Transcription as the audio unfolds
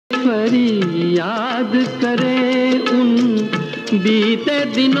फरियाद करे उन बीते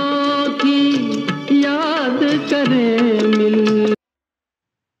दिनों की याद करे मिल।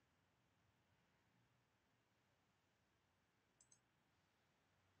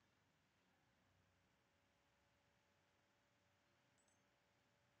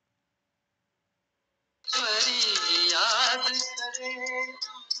 फरियाद करे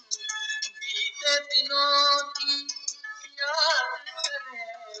बीते दिनों की याद करे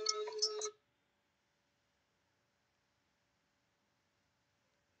मिल।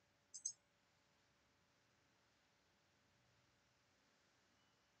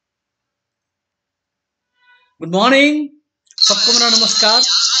 Good morning. सबको मेरा नमस्कार.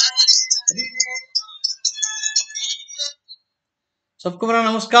 सबको मेरा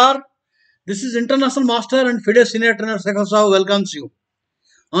नमस्कार. This is International Master and FIDE Senior Trainer Sekhar Sahu welcomes you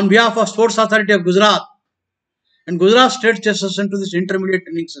on behalf of Sports Authority of Gujarat and Gujarat State Chess Session to this intermediate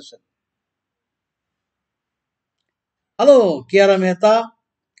training session. Hello, Kiara Mehta,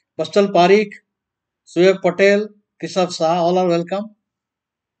 Bastal Parikh, Suyab Patel, Sekhar Sahu, all are welcome.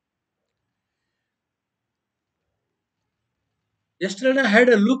 Yesterday I had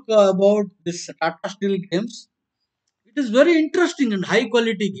a look about this Tata Steel games. It is very interesting and high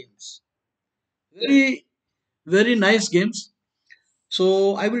quality games. Very nice games.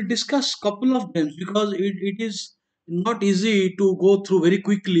 So I will discuss couple of games because it is not easy to go through very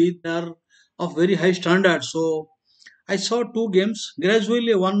quickly. They are of very high standard. So I saw two games.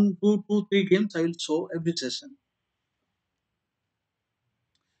 Gradually one, two, two, three games I will show every session.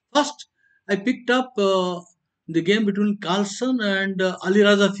 First, I picked up the game between Carlson and Ali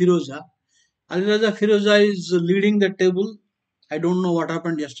Raza Firoza. Ali Raza Firoza is leading the table. I don't know what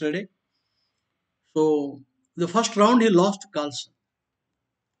happened yesterday. So the first round he lost to Carlson.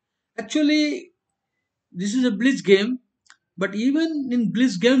 Actually, this is a blitz game, but even in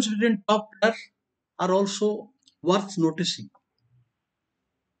blitz games between top players are also worth noticing.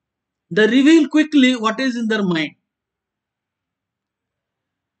 They reveal quickly what is in their mind.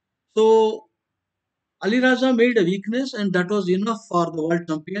 So Ali Raza made a weakness, and that was enough for the world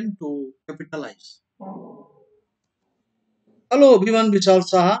champion to capitalize. Hello, Bhivan Bichal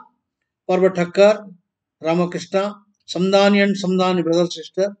Saha, Parvat Thakkar, Ramakrishna, Samdani and Samdani brother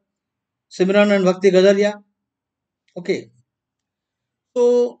sister, Simran and Bhakti Gajaria. Okay,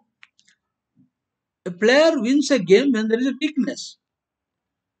 so a player wins a game when there is a weakness,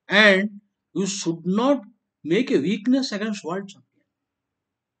 and you should not make a weakness against world champion.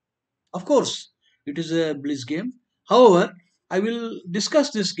 Of course, it is a blitz game. However, I will discuss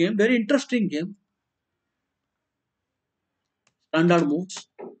this game, very interesting game. Standard moves.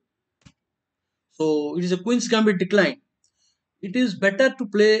 So it is a Queen's Gambit decline. It is better to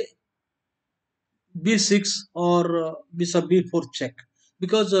play b6 or bishop b4 check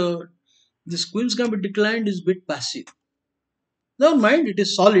because this Queen's Gambit declined is bit passive. Never mind, it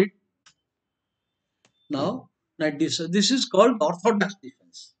is solid. Now, knight d7. This is called orthodox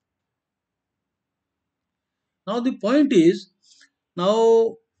defense. Now the point is,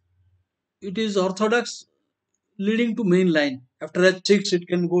 now it is orthodox leading to main line. After h6, it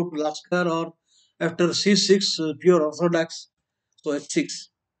can go to Laskar, or after c6, pure orthodox. So h6.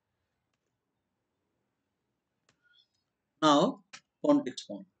 Now, pawn takes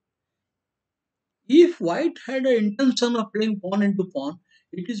pawn. If white had an intention of playing pawn into pawn,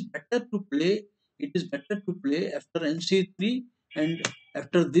 it is better to play. It is better to play after nc3 and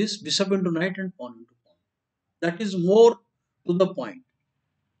after this bishop into knight and pawn into pawn. That is more to the point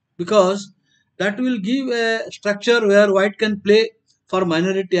because that will give a structure where white can play for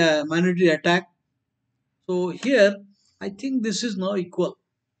minority attack. So here I think this is now equal.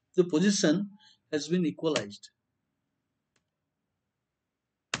 The position has been equalized.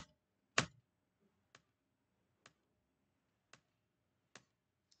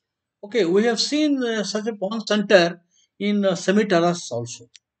 Okay, we have seen such a pawn center in semi-terrace also,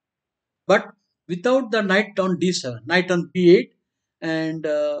 but without the knight on d7, knight on b8, and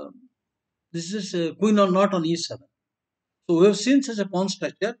this is queen on not on e7. So we have seen such a pawn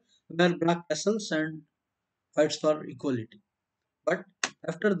structure where black castles and fights for equality. But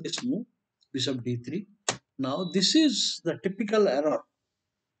after this move, bishop d3, now this is the typical error.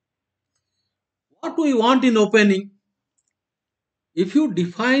 What we want in opening, if you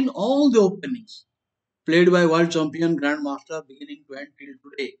define all the openings played by world champion grandmaster beginning to end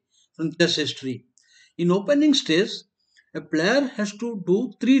till today from chess history, in opening stage, a player has to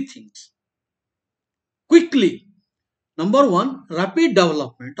do three things quickly. Number one, rapid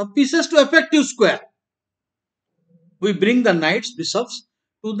development of pieces to effective square. We bring the knights, bishops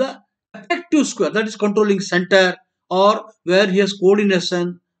to the effective square, that is controlling center or where he has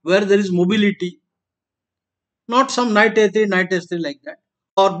coordination where there is mobility, not some knight a3, knight s3 like that,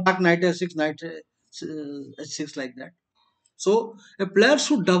 or back knight a6, knight h6 like that. So a player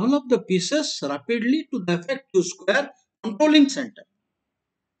should develop the pieces rapidly to the effective square controlling center.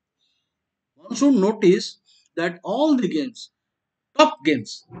 One should notice that all the games, top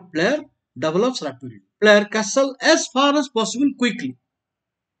games, player develops rapidly. Player castle as far as possible quickly.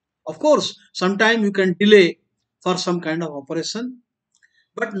 Of course, sometimes you can delay for some kind of operation,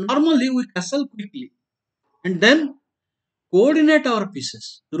 but normally we castle quickly and then coordinate our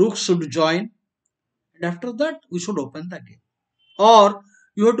pieces. Rooks should join, and after that we should open the game. Or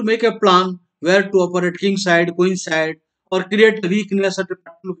you have to make a plan where to operate king side, queen side, or create a weakness at a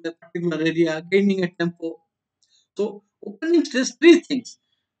particular area, gaining a tempo. So opening says three things: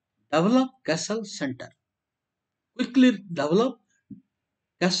 develop castle center, quickly develop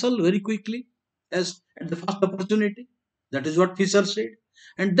castle very quickly as at the first opportunity. That is what Fisher said.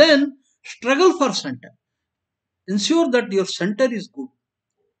 And then struggle for center. Ensure that your center is good.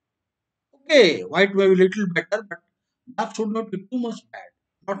 Okay, white may be little better, but black should not be too much bad,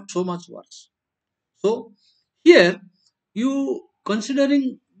 not so much worse. So here you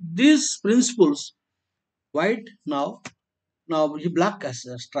considering these principles, white now the black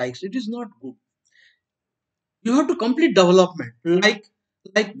strikes. It is not good. You have to complete development like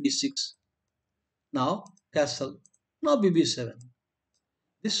b6. Now castle. Now bb7.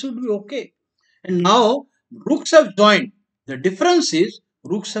 This should be okay. And now rooks have joined. The difference is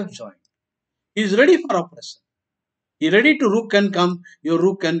rooks have joined. He is ready for operation. He ready to rook can come. Your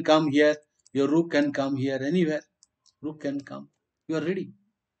rook can come here. Your rook can come here anywhere. Rook can come. You are ready.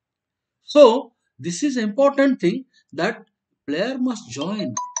 So this is important thing that player must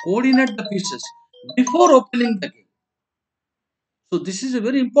join, coordinate the pieces before opening the game. So this is a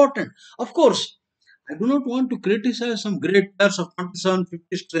very important. Of course, I do not want to criticize some great players of 27,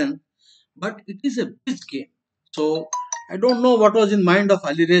 50 strength, but it is a big game. So I don't know what was in mind of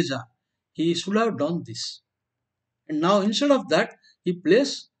Ali Reza. He should have done this. And now instead of that, he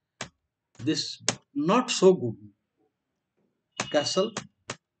plays this not so good castle.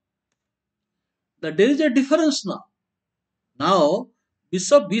 That there is a difference now. Now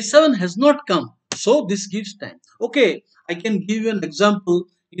bishop b7 has not come. So this gives time. Okay, I can give you an example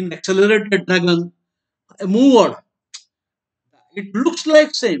in accelerated dragon. A move order. It looks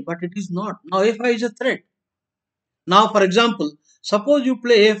like same, but it is not. Now a5 is a threat. Now, for example, suppose you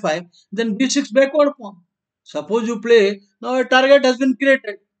play a5, then b6 backward pawn. Suppose you play, now a target has been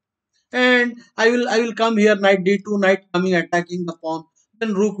created. And I will come here, knight d2, knight coming attacking the pawn.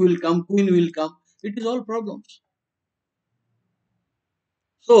 Then rook will come, queen will come. It is all problems.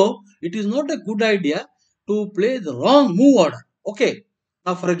 So, it is not a good idea to play the wrong move order. Okay.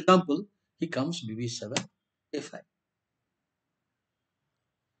 Now, for example, he comes bb7, a5.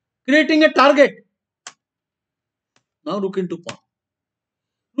 Creating a target. Now rook into pawn.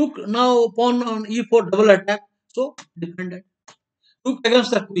 Rook now pawn on e4 double attack. So defended. Rook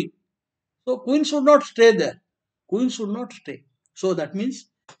against the queen. So queen should not stay there. Queen should not stay. So that means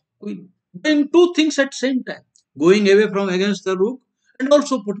queen doing two things at same time. Going away from against the rook and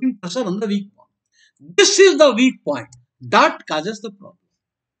also putting pressure on the weak point. This is the weak point. That causes the problem.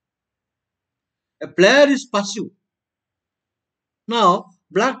 A player is passive. Now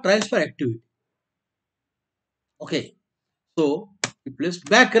black tries for activity. Okay. So he plays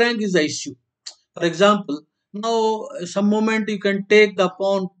back rank is the issue. For example, now some moment you can take the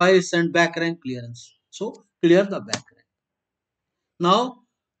pawn twice and back rank clearance. So clear the back rank. Now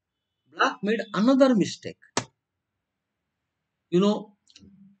black made another mistake. You know,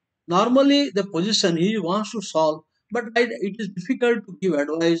 normally the position he wants to solve, but it is difficult to give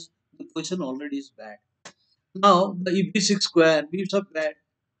advice. The position already is bad. Now the b6 square, b bad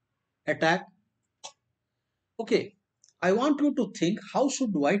attack. Okay, I want you to think how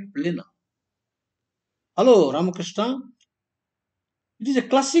should white play now? Hello, Ramakrishna. It is a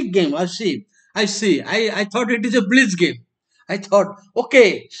classic game. I see. I see. I thought it is a blitz game. I thought,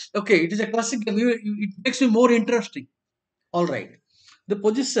 okay, it is a classic game. It makes me more interesting. All right. The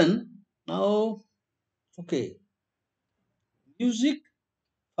position now, okay. Music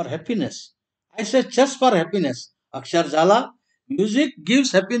for happiness. I say chess for happiness. Akshar Jala, music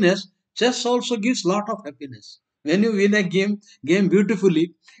gives happiness. Chess also gives lot of happiness. When you win a game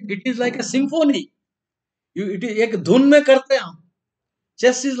beautifully, it is like a symphony. It is एक धुन में करते हैं हम.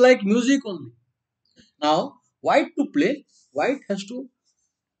 Chess is like music only. Now, white to play, white has to,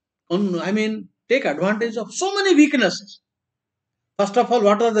 take advantage of so many weaknesses. First of all,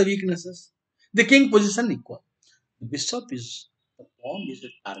 what are the weaknesses? The king position equal. The the pawn is a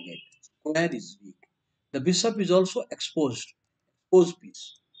target. Square is weak. The bishop is also exposed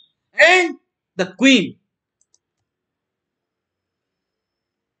piece. and the queen.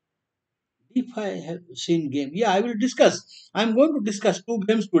 If I have seen game, yeah, I will discuss. I'm going to discuss two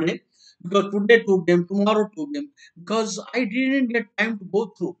games today because today two game, tomorrow two game because I didn't get time to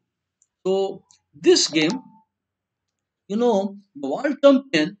go through. So this game, the world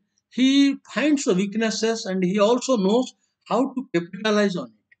champion, he finds the weaknesses and he also knows how to capitalize on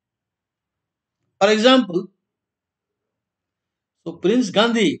it. For example, so Prince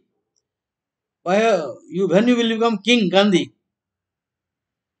Gandhi, why you when you will become King Gandhi?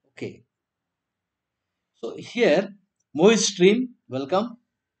 Okay, so here Mohit Stream, welcome.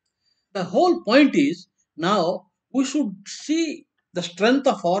 The whole point is now we should see the strength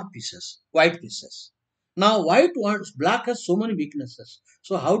of our pieces, white pieces. Now white wants black has so many weaknesses.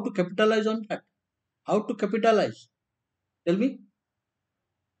 So how to capitalize on that? How to capitalize? Tell me.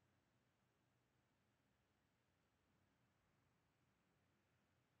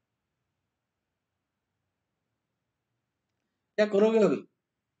 क्या करोगे अभी?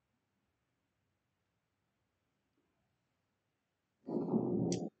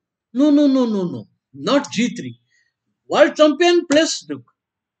 No, no, no, no, no. Not G3. World champion plus rook.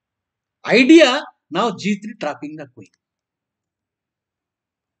 Idea now G3 trapping the queen.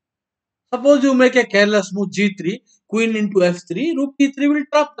 Suppose you make a careless move G3, queen into F3, rook E3 will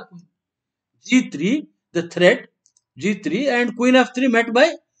trap the queen. G3, the threat, G3 and queen F3 met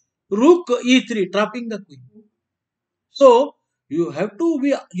by rook E3, trapping the queen. So you have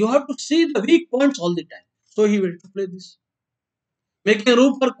to see the weak points all the time. So he will play this. Making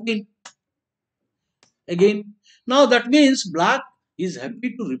rook for queen again. Now that means black is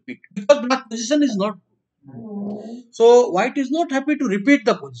happy to repeat because black position is not. So white is not happy to repeat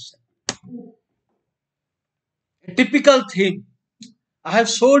the position. A typical thing. I have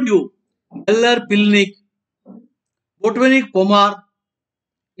showed you Geller, Pilnik, Botvinnik, Pomar.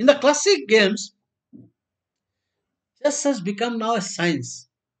 In the classic games, chess has become now a science.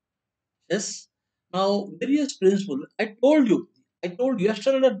 Chess now various principles. I told you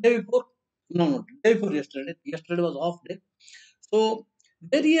yesterday or day before. No, no, day before yesterday. Yesterday was off day. So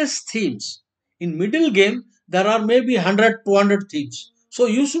various themes. In middle game, there are maybe 100, 200 themes. So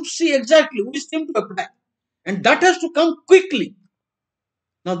you should see exactly which theme to apply. And that has to come quickly.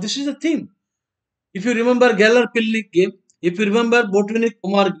 Now this is the theme. If you remember Geller Pilnik game, if you remember Botvinnik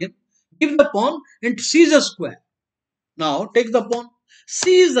Kumar game, give the pawn and seize a square. Now take the pawn,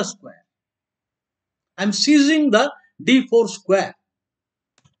 seize the square. I am seizing the d4 square.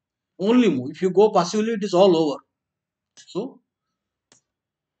 Only move. If you go passively, it is all over. So,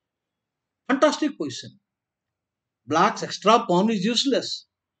 fantastic position. Black's extra pawn is useless.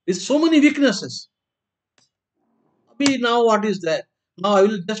 With so many weaknesses. Now what is there? Now I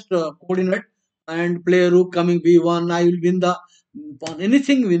will just coordinate and play rook coming b1. I will win the pawn.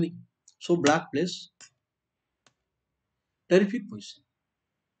 Anything winning. So black plays terrific position.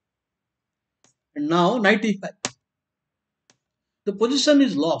 And now knight e5. The position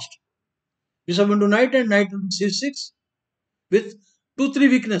is lost. Bishop into knight and knight into c6 with 2-3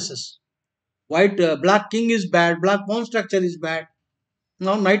 weaknesses. White black king is bad, black pawn structure is bad.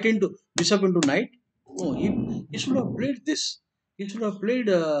 Now knight into bishop into knight. Oh, he should have played this. He should have played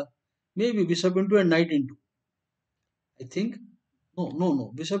maybe bishop into and knight into. I think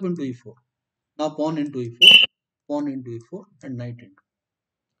no bishop into e4. Now pawn into e4, pawn into e4 and knight into.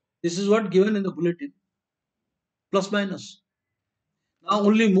 This is what given in the bulletin. Plus minus. Now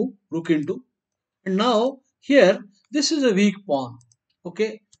only move rook into. And now here this is a weak pawn.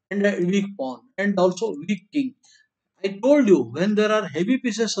 Okay, and a weak pawn and also weak king. I told you when there are heavy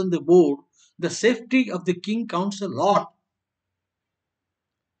pieces on the board, the safety of the king counts a lot.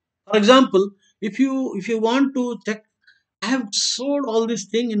 For example, if you want to check, I have showed all this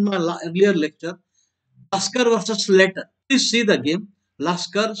thing in my earlier lecture. Laskar versus Slater. Please see the game.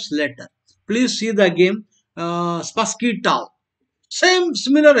 Laskar Slater. Please see the game. Spassky Tal. Same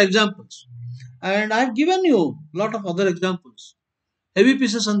similar examples, and I have given you a lot of other examples. Heavy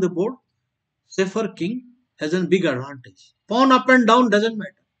pieces on the board. Safer king has a big advantage. Pawn up and down doesn't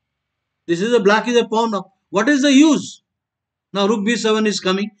matter. This is a black is a pawn up. What is the use? Now rook b7 is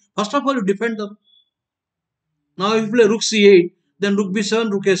coming. First of all, you defend the rook. Now if you play rook c8, then rook b7,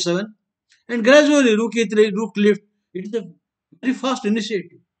 rook a7, and gradually rook e3, rook lift. It is a very fast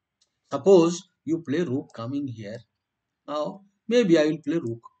initiative. Suppose you play rook coming here. Now maybe I will play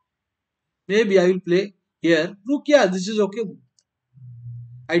rook. Maybe I will play here rook. Yeah, this is okay.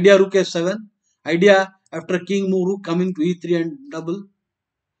 Idea rook f7. Idea after king move rook coming to e3 and double.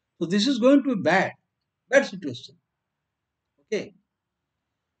 So this is going to be bad. Bad situation. Okay.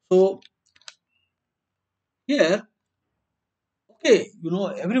 So here, Okay,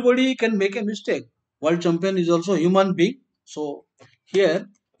 everybody can make a mistake. World champion is also a human being. So here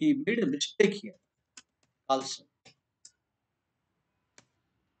he made a mistake here also.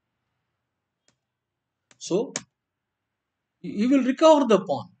 So he will recover the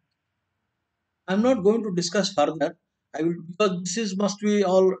pawn. I'm not going to discuss further. I will, because this is must be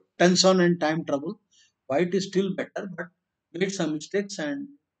all tension and time trouble. White is still better, but made some mistakes and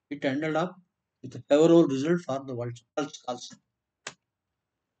it ended up with a favorable result for the world also.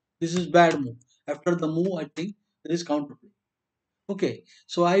 This is bad move. After the move, I think there is counterplay. Okay,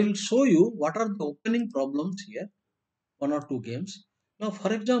 so I will show you what are the opening problems here, one or two games. Now,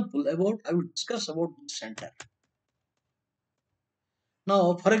 for example, I will discuss about the center.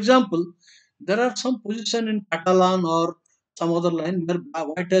 Now, for example, there are some position in Catalan or some other line where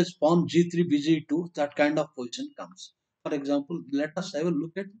white has pawn g3, bg2, that kind of position comes. For example, let us have a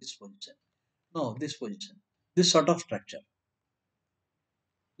look at this position. No, this position, this sort of structure,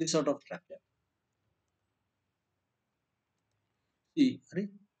 this sort of structure. See,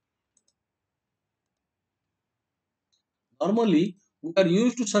 normally we are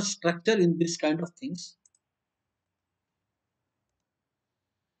used to such structure in this kind of things.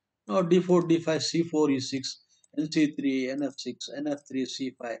 Now d4, d5, c4, e6, nc3, nf6, nf3,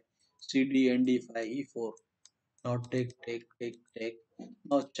 c5, cd, nd5, e4. Now take.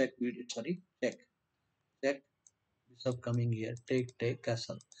 Now check, sorry, check. Bishop coming here, take,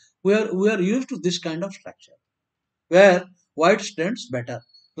 castle. We are used to this kind of structure where white stands better.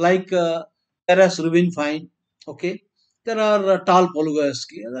 Like Terrace Rubin fine, okay. There are Tal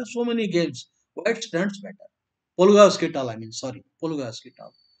Polugayevsky. There are so many games. White stands better. Polugayevsky Tal, I mean, sorry, Polugayevsky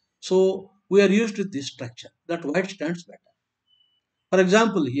Tal. So we are used to this structure that white stands better. For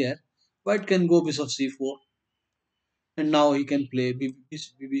example, here white can go bishop c4, and now he can play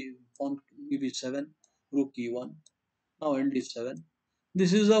pawn bb7, rook e1. Now nd7.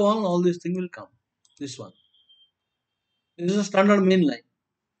 This is the one. All this thing will come. This one. This is a standard main line.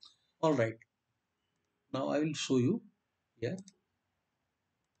 All right. Now I will show you here.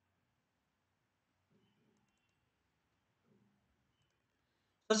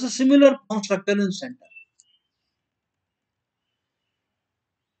 There's a similar pawn structure in center.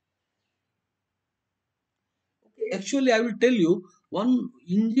 Actually, I will tell you one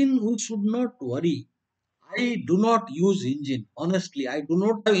engine we should not worry. I do not use engine. Honestly, I do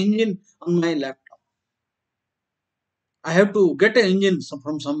not have engine on my laptop. I have to get an engine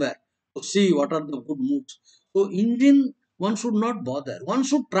from somewhere to see what are the good moves. So engine, one should not bother. One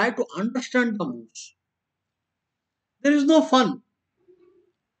should try to understand the moves. There is no fun.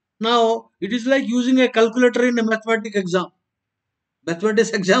 Now it is like using a calculator in a mathematics exam. Mathematics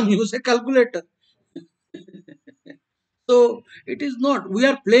exam use a calculator. So it is not. We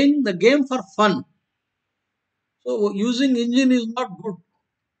are playing the game for fun. So using engine is not good.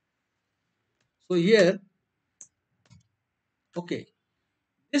 So here, okay,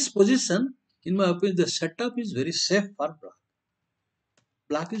 this position, in my opinion, the setup is very safe for black.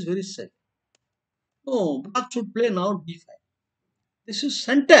 Black is very safe. No, black should play now d5. This is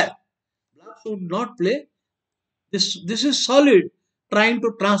center. Black should not play. This is solid. Trying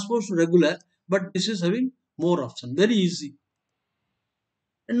to transpose to regular, but this is having more option. Very easy.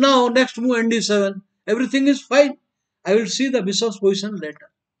 And now next move nd7. Everything is fine. I will see the bishop's position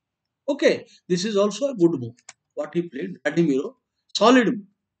later. Okay, this is also a good move. What he played, Vladimiro, solid move.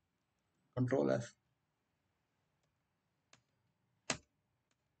 Control F.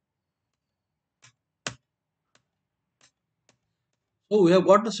 So we have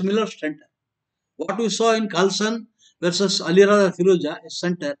got a similar center. What we saw in Carlson versus Alireza Firouzja is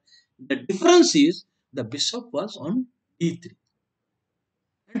center. The difference is the bishop was on d3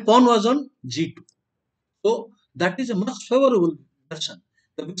 and pawn was on g2. So that is a much favorable version.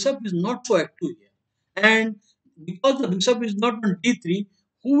 The bishop is not so active here. And because the bishop is not on d3,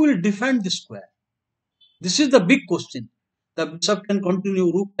 who will defend the square? This is the big question. The bishop can continue,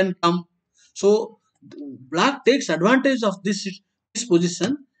 rook can come. So black takes advantage of this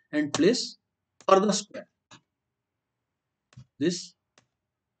position and plays for the square. This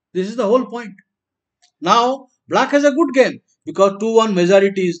this is the whole point. Now black has a good game because 2-1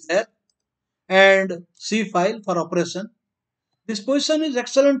 majority is there and c file for operation. This position is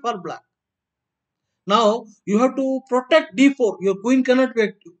excellent for black. Now you have to protect d4. Your queen cannot be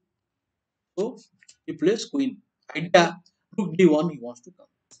active. So he plays queen. Idea rook d1 he wants to come.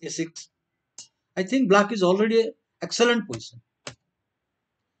 a6. I think black is already an excellent position.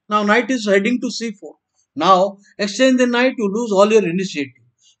 Now knight is heading to c4. Now exchange the knight, you lose all your initiative.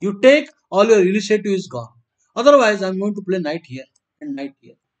 You take, all your initiative is gone. Otherwise, I am going to play knight here and knight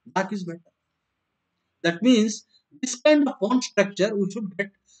here. Black is better. That means This kind of pawn structure we should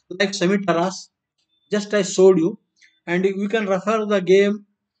get like semi-terrace, just I showed you, and you can refer the game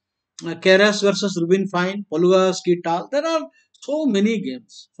Keras versus Rubin Fine, Poluga Skital. There are so many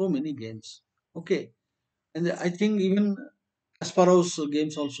games, so many games. Okay, and I think even Kasparov's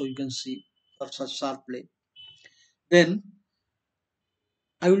games also you can see for such sharp play. Then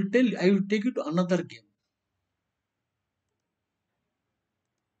I will take you to another game.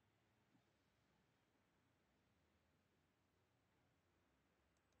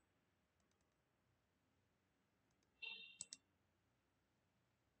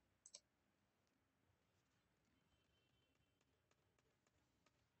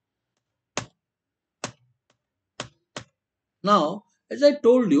 Now, as I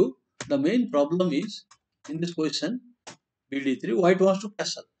told you, the main problem is in this position BD3, white wants to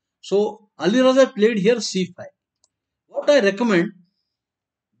castle. So Ali Raza played here C5. What I recommend,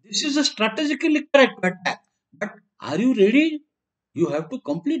 this is a strategically correct attack. But are you ready? You have to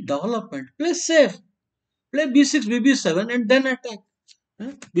complete development. Play safe. Play B6, BB7 and then attack.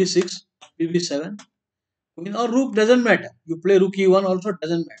 B6, BB7. Queen or rook doesn't matter. You play rook E1 also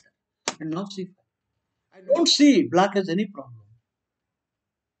doesn't matter. And now C5. I don't see black has any problem.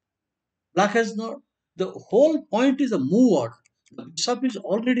 Black has not. The whole point is a move order. The bishop is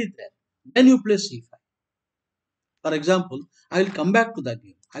already there. Then you play C5. For example, I will come back to the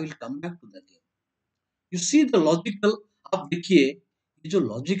game. I will come back to the game. You see the logical, आप देखिए ये जो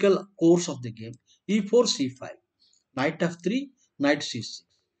logical course of the game, E4 C5, knight F3, knight C6.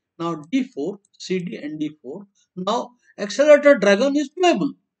 Now D4, CD and D4. Now accelerated dragon is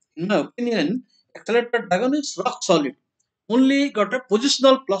playable. In my opinion, accelerated dragon is rock solid. Only got a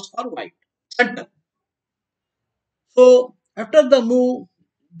positional plus for white. Center. So after the move,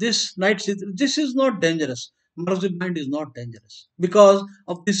 this knight C3, this is not dangerous. Marzi bind is not dangerous because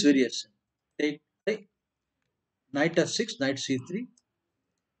of this variation. Take knight F6, knight C3,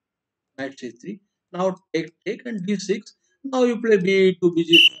 knight C3. Now take and D6. Now you play B2,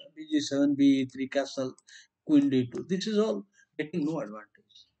 BG7, B3 castle, Queen D2. This is all getting no advantage.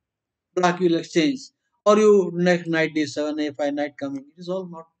 Black will exchange. Or you next knight D7, A5, knight coming. It is all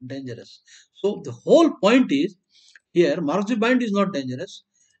not dangerous. So the whole point is here Marzi bind is not dangerous.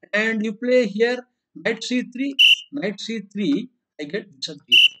 And you play here knight C3, knight C3. I get bishop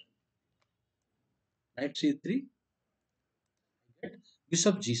G7. Knight C3, get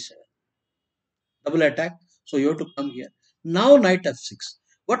bishop G7. Double attack. So you have to come here. Now knight f6.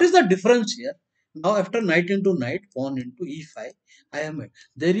 What is the difference here? Now after knight into knight, pawn into e5, I am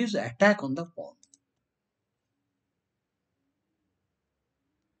there is attack on the pawn.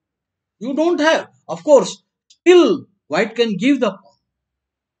 You don't have. Of course, still white can give the pawn.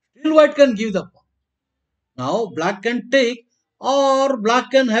 Still white can give the pawn. Now black can take or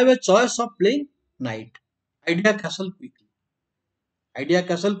black can have a choice of playing knight. Idea castle quickly. Idea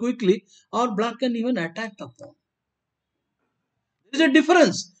castle quickly or black can even attack the pawn. There is a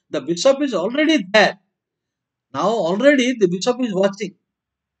difference. The bishop is already there. Now already the bishop is watching.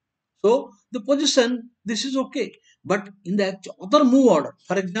 So the position, this is okay. But in the other move order,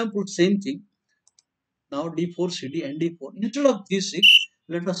 for example, same thing. Now d4, cd and d4. Instead of d6,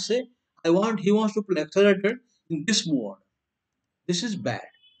 let us say he wants to play accelerated in this move order. This is bad.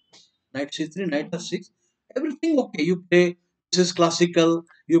 Knight c3, knight f6. Everything okay. You play, this is classical.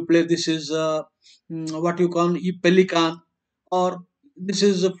 You play, this is what you call pelican. Or this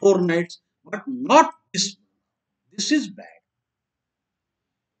is four knights. But not this. This is bad.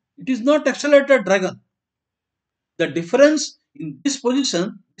 It is not accelerated dragon. The difference in this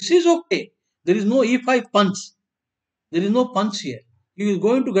position, this is okay. There is no e5 punch. There is no punch here. You is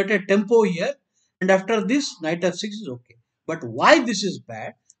going to get a tempo here, and after this, knight f6 is okay. But why this is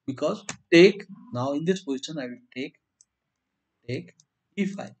bad? Because take, now in this position, I will take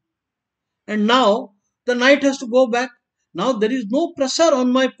e5. And now the knight has to go back. Now there is no pressure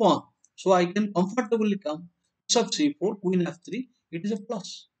on my pawn. So I can comfortably come. Bishop c4, queen f3, it is a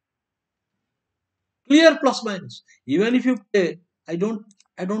plus. Clear plus minus. Even if you play, I don't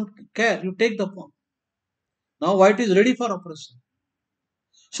care. You take the pawn. Now white is ready for operation.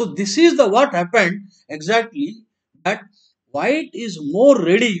 So this is the what happened exactly, that white is more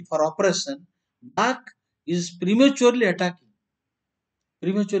ready for operation. Black is prematurely attacking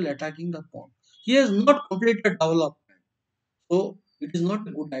the pawn. He has not completed development. So it is not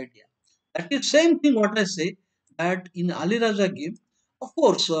a good idea. That is same thing what I say, that in Ali Raja game, of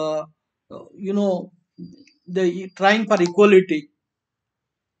course, you know, the trying for equality.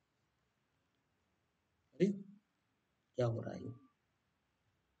 Right? क्या हो रहा है?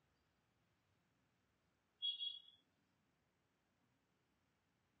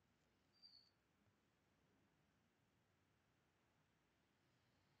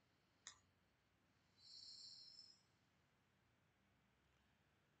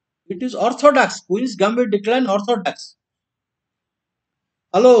 It is orthodox. Queen's Gambit decline orthodox.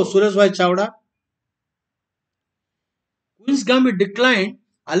 Hello, Suresh Bhai Chawda. Queen's Gambit declined.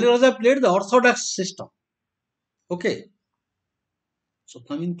 Ali Raza played the orthodox system. Okay. So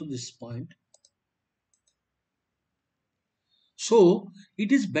coming to this point. So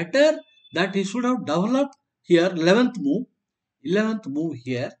it is better that he should have developed here 11th move. 11th move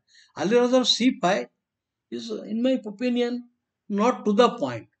here. Ali Raza C5 is, in my opinion, not to the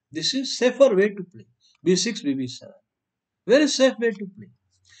point. This is safer way to play. B6, BB7. Very safe way to play.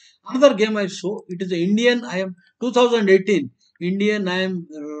 Another game I saw, it is a Indian, I am 2018, Indian, I am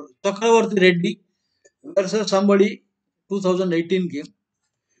Chakravarti Reddy versus somebody 2018 game.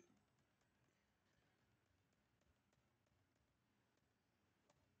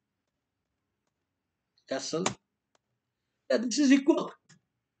 Castle. Yeah, this is equal.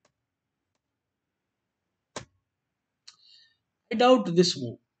 I doubt this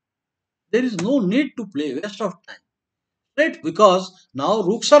move. There is no need to play, waste of time. Right? Because now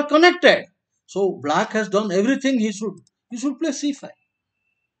rooks are connected. So black has done everything he should. He should play C5.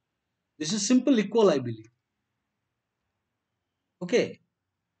 This is simple equal, I believe. Okay.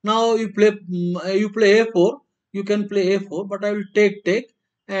 Now you play A4. You can play A4, but I will take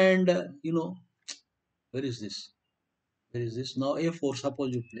and where is this? Where is this? Now A4.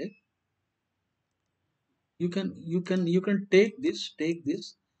 Suppose you play. You can take this,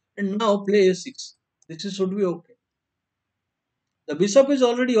 and now play A6. This should be okay. The bishop is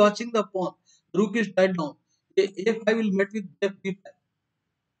already watching the pawn. Rook is tied down. A5 will meet with B5.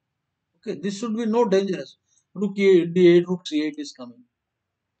 Okay, this should be no dangerous. Rook D8, Rook C8 is coming.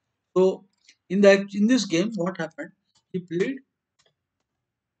 So in this game, what happened? He played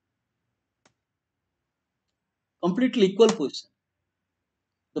completely equal position.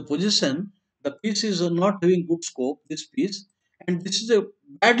 The position, the piece is not having good scope. This piece, and this is a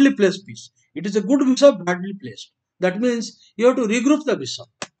badly placed piece. It is a good bishop, badly placed. That means you have to regroup the bishop.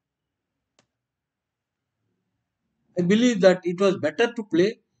 I believe that it was better to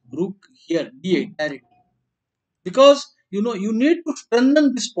play Rook here D8 directly, because you need to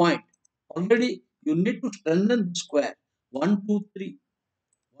strengthen this point. Already you need to strengthen the square. 1 2 3,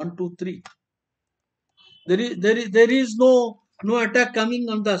 1 2 3. There is no attack coming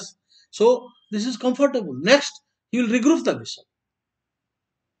on this. So this is comfortable. Next, he will regroup the bishop.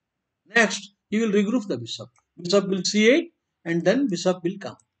 Next, he will regroup the bishop. Bishop will C8, and then bishop will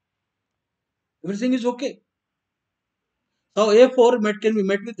come. Everything is okay. Now A4 can be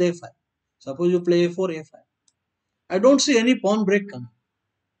met with A5. Suppose you play A4, A5. I don't see any pawn break coming.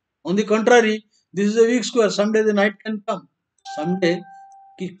 On the contrary, this is a weak square. Someday the knight can come. Someday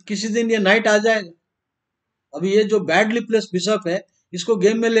किसी दिन ये night आ जाएगा. अभी ये जो badly place bishop है, इसको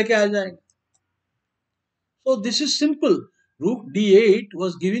game में लेके आ जाएगा. So this is simple. Rook D8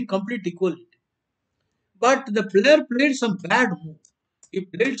 was giving complete equality. But the player played some bad move. He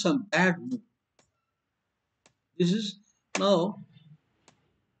played some bad move. This is now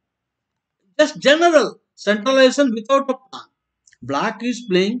just general centralization without a plan. Black is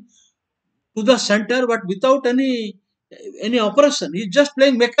playing to the center, but without any operation. He's just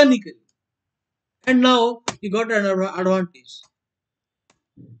playing mechanically. And now he got an advantage.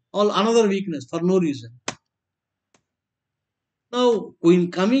 All another weakness for no reason. Now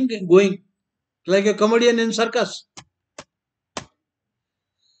queen coming and going like a comedian in circus.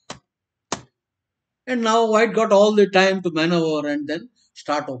 And now white got all the time to maneuver and then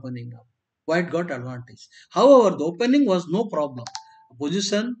start opening up. White got advantage. However, the opening was no problem.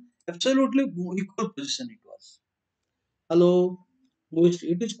 Position, absolutely equal position it was. Hello.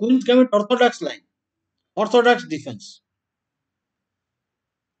 It is Queen's Gambit orthodox line. Orthodox defense.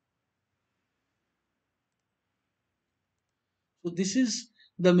 So this is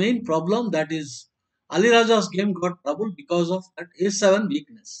the main problem, that is Ali Raja's game got trouble because of that A7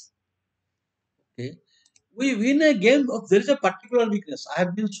 weakness. Okay. We win a game of, there is a particular weakness. I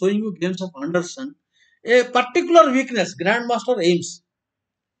have been showing you games of Anderson. A particular weakness, Grandmaster aims.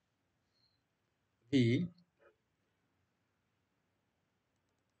 He,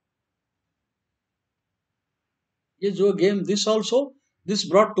 ये जो game, this also, this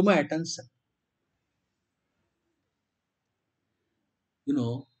brought to my attention.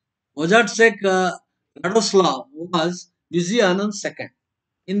 Wojciech Radoslav was busy Anand second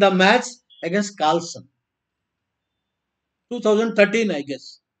in the match against Carlson. 2013, I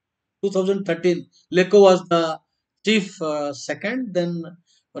guess. 2013. Leko was the chief second, then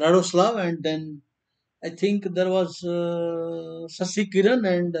Radoslav, and then I think there was Sasi Kiran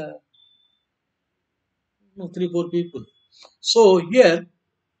and no, 3 4 people. So here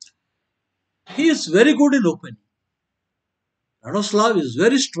he is very good in opening. Radoslav is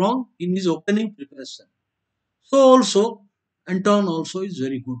very strong in his opening preparation. So also Anton also is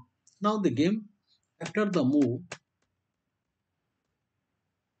very good. Now the game after the move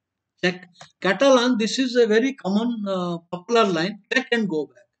check Catalan. This is a very common popular line. Check and go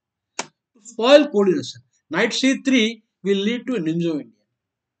back to spoil coordination. Knight c3 will lead to a ninja Indian,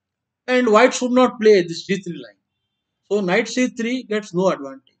 and white should not play this g3 line. So knight c3 gets no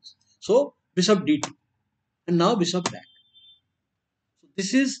advantage. So bishop d2, and now bishop back. So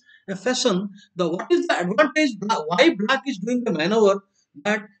this is a fashion. The what is the advantage? Why black is doing the maneuver?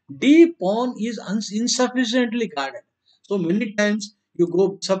 That d pawn is insufficiently guarded. So many times you go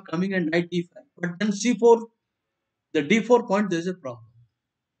bishop coming and knight d5, but then c4, the d4 point there is a problem.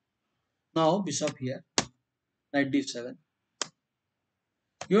 Now bishop here, knight d7.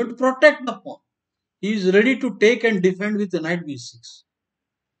 You have to protect the pawn. He is ready to take and defend with the knight b6.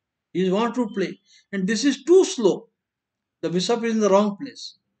 He wants to play, and this is too slow. The bishop is in the wrong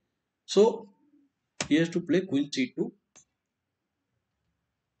place. So he has to play queen c2,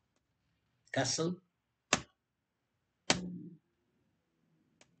 castle.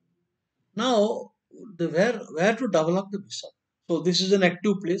 Now the where to develop the bishop. So this is an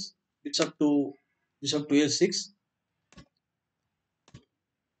active place. Bishop to a6.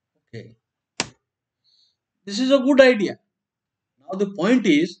 Okay, this is a good idea. Now the point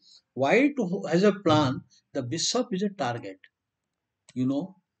is, white has a plan. The bishop is a target. You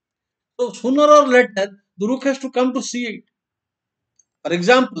know. So sooner or later, the rook has to come to c8. For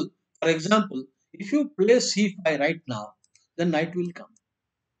example, for example, if you play c5 right now, then knight will come.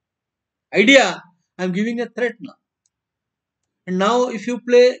 Idea, I'm giving a threat now. And now if you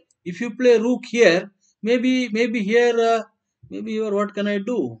play rook here, maybe here maybe here what can I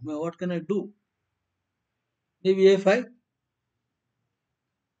do? What can I do? Maybe a5,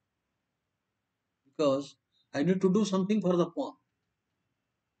 because I need to do something for the pawn.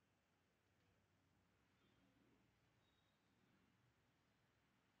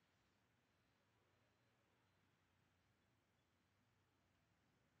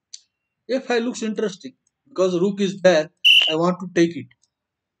 A5 looks interesting because rook is there. I want to take it.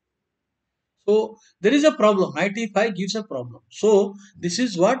 So there is a problem. Knight e5 gives a problem. So this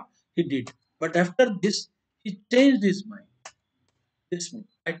is what he did. But after this, he changed his mind. This move,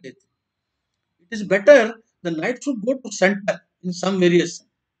 knight a3. It is better the knight should go to center in some variation.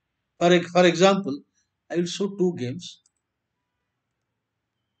 For example, I will show two games.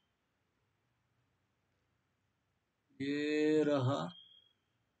 ये रहा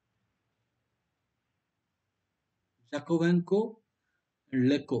Jakovenko and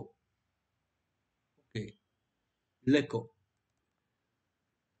Leko. Okay, Leko.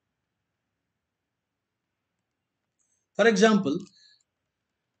 For example,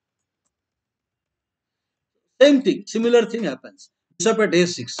 same thing, similar thing happens. Bishop at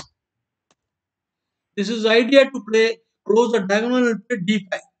a6. This is the idea to play close the diagonal and play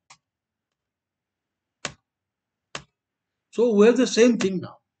d5. So we have the same thing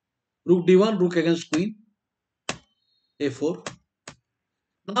now. Rook d1, rook against queen, a4.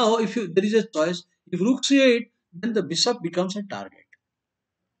 Now, if there is a choice, if rook c8, then the bishop becomes a target.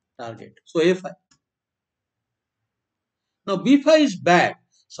 So a5. Now b5 is bad.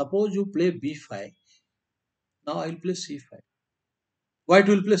 Suppose you play b5. Now I will play c5. White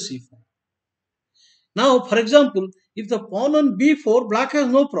will play c5. Now, for example, if the pawn on b4, black has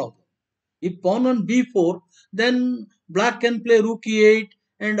no problem. If pawn on b4, then black can play rook e8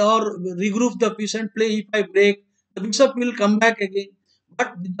 and or regroup the piece and play e5 break. The bishop will come back again.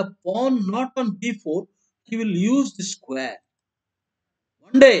 But with the pawn not on b4, he will use the square.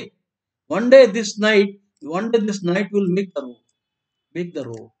 One day, one day this knight will make the row. Make the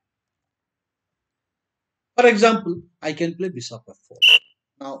row. For example, I can play bishop f4.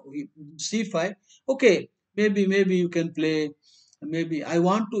 Now c5. Okay, maybe you can play. Maybe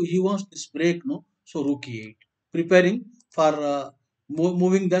he wants this break, no? So rook e8, preparing for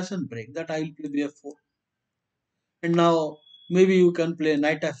moving this and break. That I will play bf4. And now maybe you can play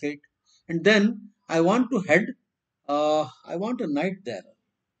knight f8. And then I want to head. I want a knight there.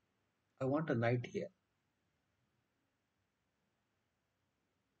 I want a knight here.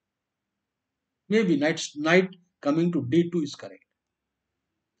 Maybe knight coming to d2 is correct.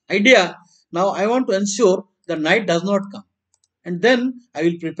 Idea. Now I want to ensure the knight does not come. And then I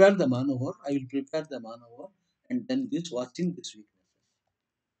will prepare the maneuver. And then watching this weakness.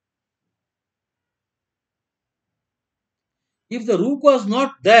 If the rook was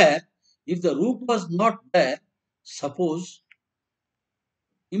not there, suppose,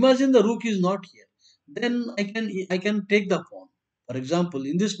 imagine the rook is not here, then I can take the pawn. For example,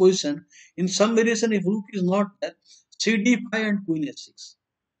 in this position, in some variation, if rook is not there, c d5 and queen a6.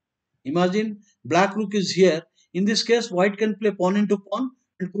 Imagine black rook is here. In this case, white can play pawn into pawn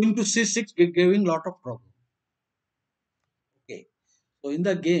and queen to c6, giving lot of problem. Okay. So in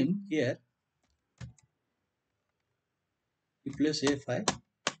the game here, we place a5.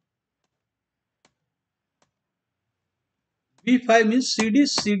 b5 means cd,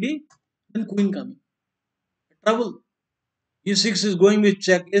 cd, then queen coming. Trouble. e6 is going with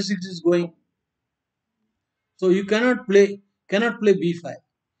check, a6 is going. So you cannot play b5.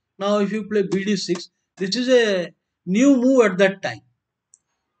 Now if you play bd6, this is a new move at that time.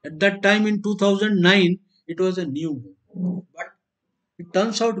 At that time in 2009, it was a new move. But it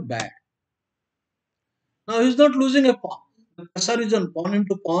turns out bad. Now he's not losing a pawn. The pressure is on pawn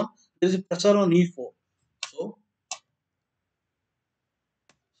into pawn. There is a pressure on e4. So,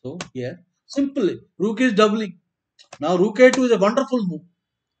 so here, simply, rook is doubling. Now rook a2 is a wonderful move.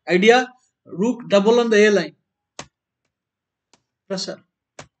 Idea, rook double on the a line. Pressure.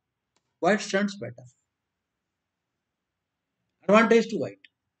 White stands better. Advantage to white.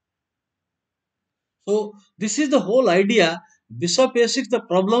 So this is the whole idea. Bishop a6, the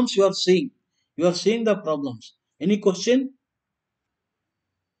problems you are seeing. You are seeing the problems. Any question?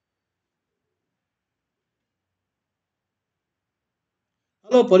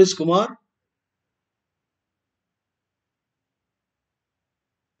 Hello, Paris Kumar,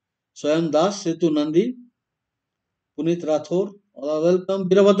 Swayam Das, Setu Nandi, Puneet Rathore. All are welcome.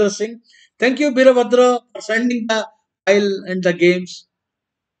 Birabhadra Singh. Thank you, Birabhadra, for sending the file and the games.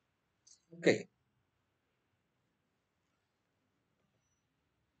 Okay.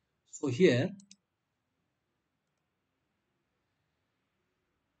 So here,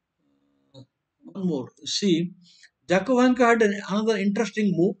 one more. See, Jakovenko had another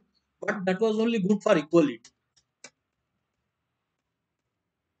interesting move, but that was only good for equality.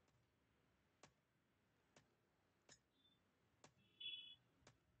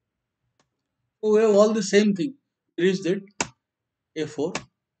 So we have all the same thing. Here is that a4.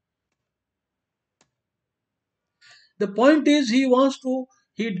 The point is he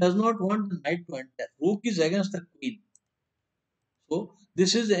does not want the knight to enter. Rook is against the queen. So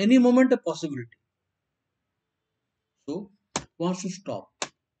this is any moment a possibility. So wants to stop.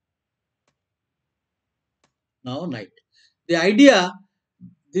 Now knight. The idea,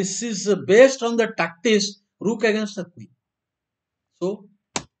 this is based on the tactics rook against the queen. So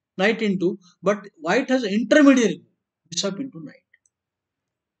knight into, but white has intermediary bishop into knight.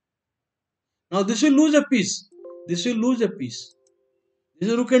 Now this will lose a piece. This will lose a piece. This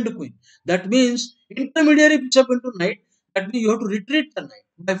is rook into queen. That means intermediary bishop into knight. That means you have to retreat the knight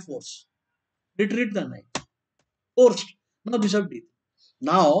by force. Retreat the knight. Forced. Now bishop d.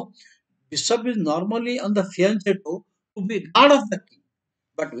 Now bishop is normally on the fianchetto to be guard of the king.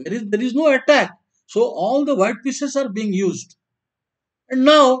 But there is no attack. So all the white pieces are being used. And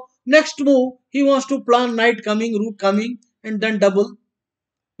now next move he wants to plan knight coming, rook coming, and then double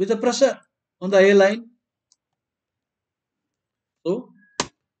with a pressure on the A line. So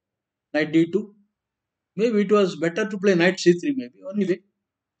knight d2. Maybe it was better to play knight c3 maybe. Anyway.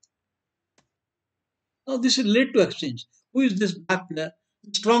 Now this will lead to exchange. Who is this black player?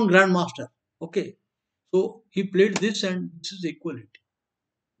 Strong grandmaster. Okay. So he played this and this is equality.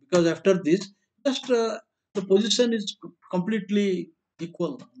 Because after this, just the position is completely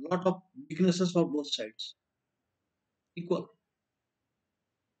equal. A lot of weaknesses for both sides. Equal.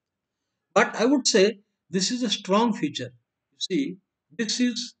 But I would say this is a strong feature. You see, this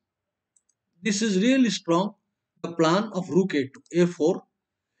is really strong. The plan of rook a2, a4.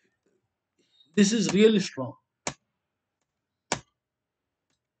 This is really strong.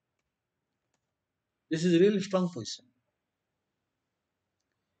 This is really strong position.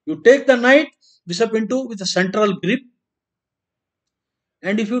 You take the knight, bishop into with a central grip.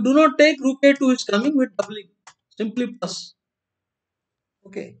 And if you do not take, rook a2 is coming with doubling. Simply plus.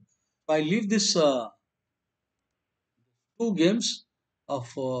 Okay. So I leave this two games of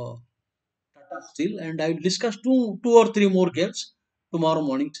Tata Steel and I will discuss two or three more games tomorrow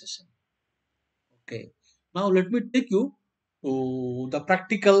morning session. Okay. Now let me take you to the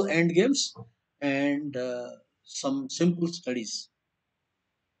practical end games and some simple studies.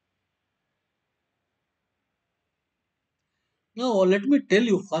 Now let me tell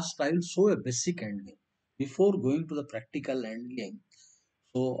you first I will show a basic end game before going to the practical end game.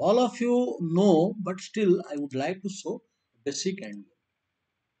 So all of you know, but still I would like to show basic end game.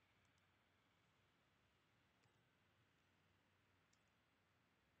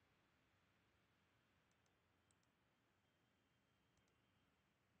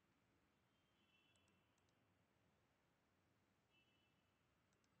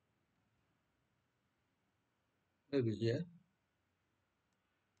 maybe here.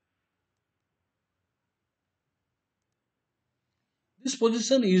 This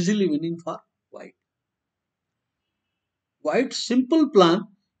position easily winning for white. White's simple plan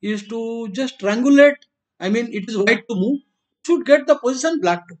is to just triangulate. I mean, it is white to move. Should get the position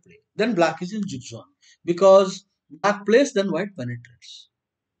black to play. Then black is in zigzag because black plays, then white penetrates.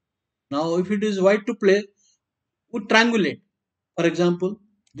 Now, if it is white to play, we triangulate. For example,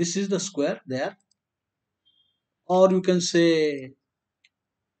 this is the square there, or you can say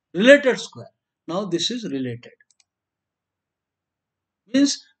related square. Now, this is related.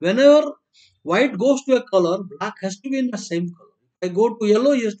 Means whenever white goes to a color, black has to be in the same color. If I go to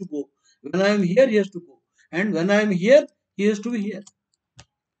yellow, he has to go. When I am here, he has to go. And when I am here, he has to be here.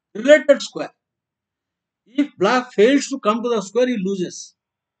 Related square. If black fails to come to the square, he loses.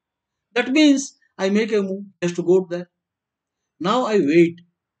 That means I make a move, he has to go there. Now I wait.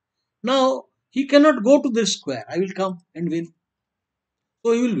 Now he cannot go to this square. I will come and win.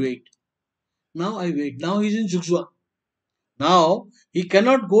 So he will wait. Now I wait. Now he is in zigzag. Now he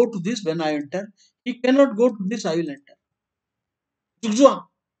cannot go to this when I enter. He cannot go to this, I will enter. Zigzag.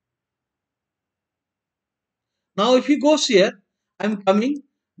 Now if he goes here, I am coming.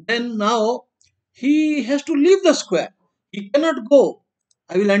 Then now he has to leave the square. He cannot go.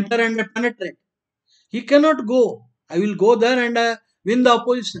 I will enter and penetrate. He cannot go. I will go there and win the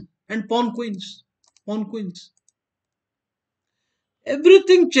opposition. And pawn queens. Pawn queens.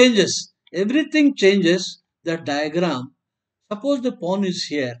 Everything changes. Everything changes. The diagram. Suppose the pawn is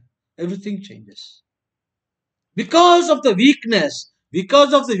here. Everything changes. Because of the weakness.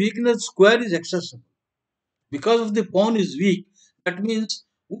 Because of the weakness, square is accessible. Because of the pawn is weak. That means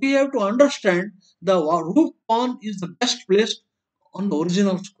we have to understand the rook pawn is the best placed on the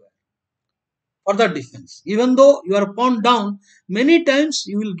original square for the defense. Even though you are pawn down, many times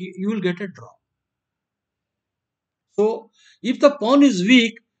you will get a draw. So if the pawn is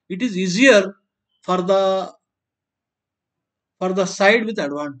weak, it is easier for the side with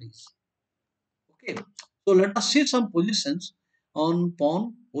advantage. Okay. So let us see some positions on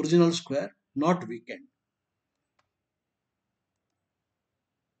pawn original square, not weakened.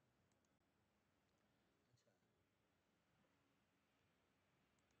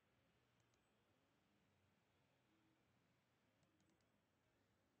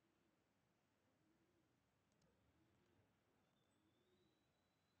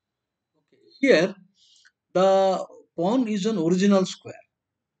 Okay. Here the pawn is an original square.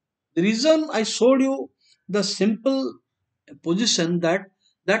 The reason I showed you the simple position that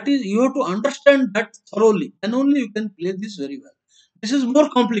is you have to understand that thoroughly, and only you can play this very well. This is more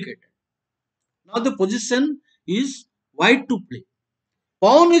complicated. Now the position is white to play.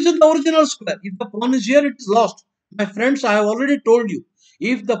 Pawn is in the original square. If the pawn is here, it is lost. My friends, I have already told you.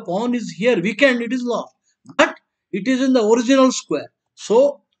 If the pawn is here, weekend, it is lost. But it is in the original square.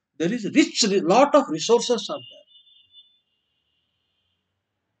 So there is rich lot of resources are there.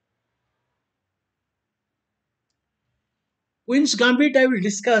 Queen's Gambit I will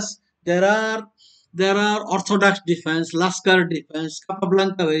discuss. There are orthodox defense, Laskar defense,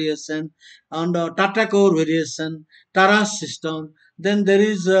 Capablanca variation, and Tatakor variation, Taras system. Then there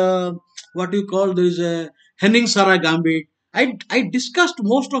is what you call there is a Henning Sara Gambit. I discussed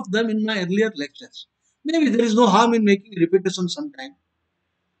most of them in my earlier lectures. Maybe there is no harm in making repetition sometime.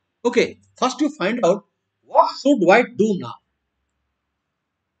 Okay, first you find out what should white do now.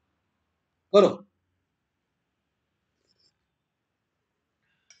 करो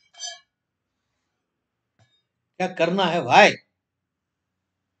क्या करना है भाई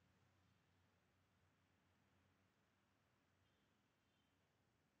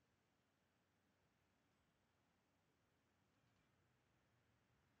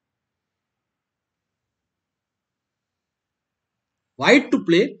white to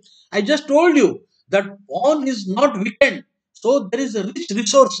play. I just told you that pawn is not weakened, so there is a rich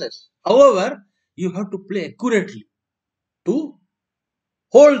resources. However, you have to play accurately to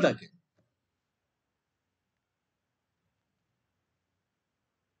hold the game.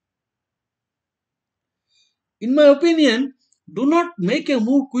 In my opinion, do not make a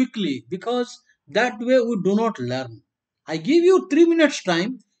move quickly because that way we do not learn. I give you 3 minutes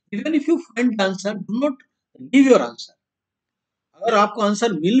time. Even if you find the answer, do not give your answer. अगर आपको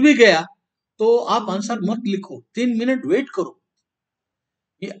answer मिल भी गया तो आप answer मत लिखो 3 minute wait करो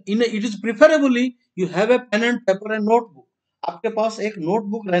it is preferably you have a pen and paper and notebook आपके पास एक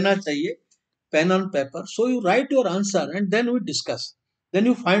नोटबुक रहना चाहिए pen and paper so you right your answer and then we discuss then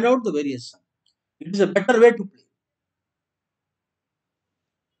you find out the variation it is a better way to play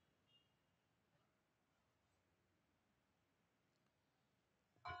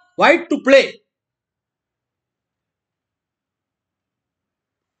white to play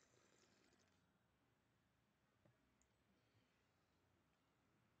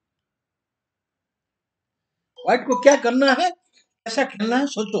white को क्या करना है, कैसा खेलना है,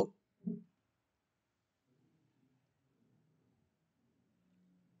 सोचो।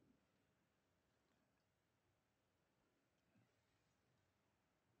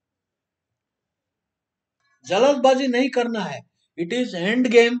 जल्दबाजी नहीं करना है। It is end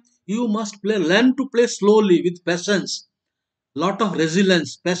game. You must play, learn to play slowly with patience, lot of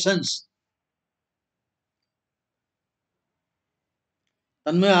resilience, patience.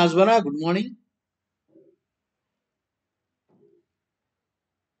 Tanmay आजबरा, good morning.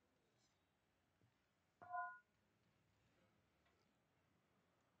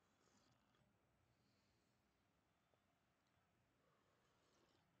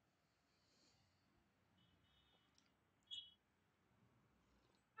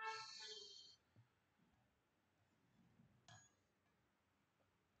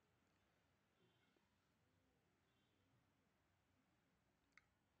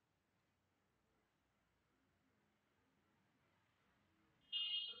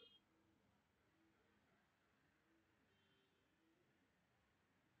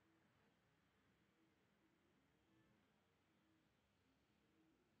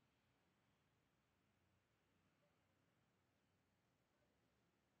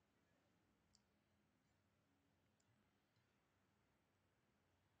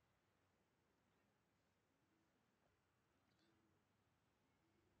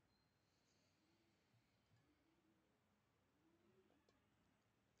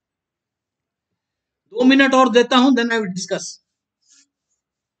 2 minute और देता हूं, then I will discuss.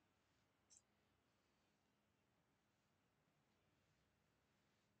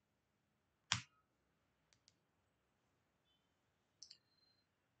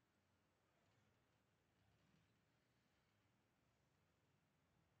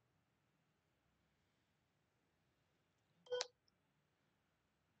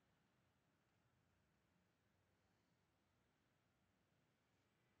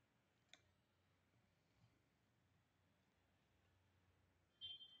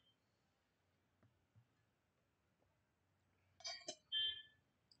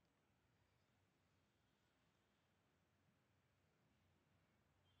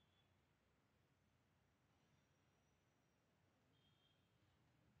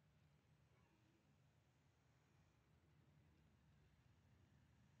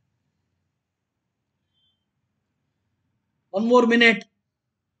 One more minute.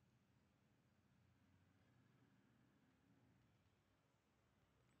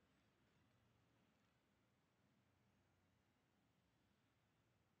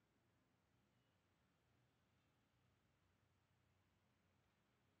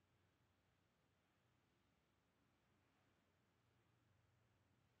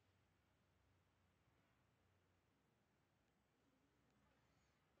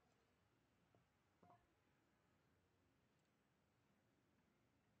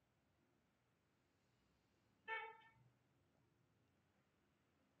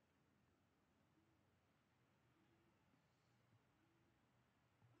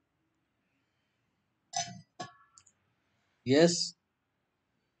 Yes.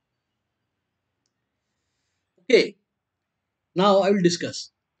 Okay. Now I will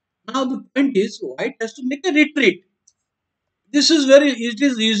discuss. Now the point is, white has to make a retreat. This is very, it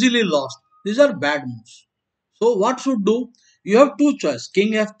is easily lost. These are bad moves. So what should do? You have two choices,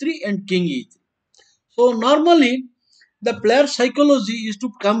 king f3 and king e3. So normally the player psychology is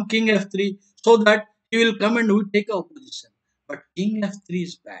to come king f3 so that he will come and we take a position. But king f3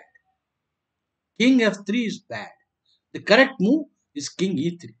 is bad. King f3 is bad. The correct move is king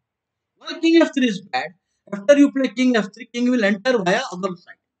e3. Why king f3 is bad? After you play king f3, king will enter via other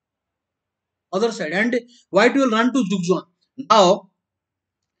side, and white will run to zugzwang. Now,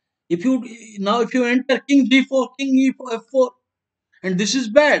 if you enter king d4, king e4, f4, and this is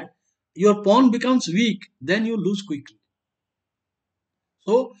bad, your pawn becomes weak. Then you lose quickly.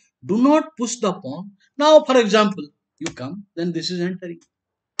 So do not push the pawn. Now, for example, you come, then this is entering.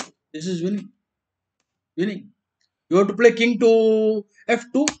 This is winning. Winning. You have to play king to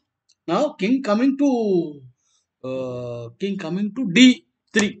f2. Now king coming to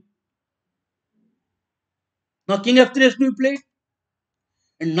d3. Now king f3 has to be played.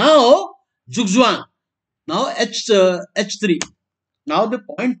 And now zugzwang. Now h3. Now the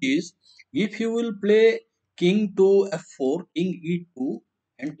point is, if you will play king to f4, king e2,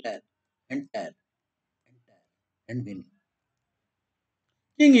 entire, entire, entire, and win.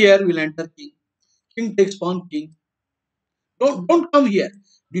 King here will enter king. King takes pawn king. Don't come here.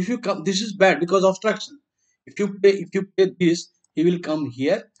 If you come, this is bad because obstruction. If you play this, he will come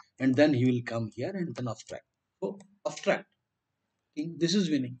here and then he will come here and then obstruct. So obstruct. King, this is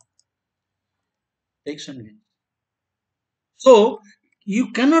winning. Takes and wins. So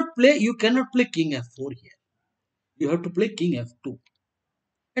you cannot play king f4 here. You have to play king f2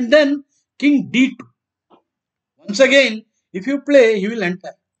 and then king d2. Once again, if you play, he will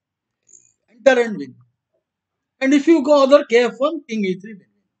enter and win. And if you go other kf1, king e3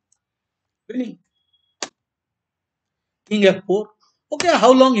 winning. King f4. Okay,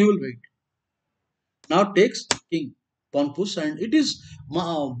 how long he will wait? Now takes king, pawn push, and it is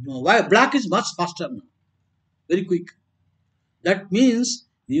why black is much faster now, very quick. That means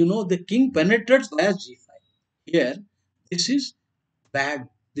the king penetrates via g5. Here, this is bad.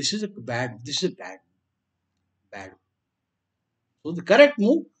 This is a bad. This is bad. Bad. So the correct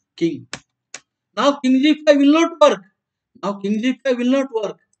move, king. Now king g5 will not work. Now king g5 will not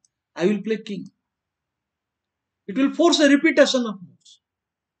work. I will play king. It will force a repetition of moves.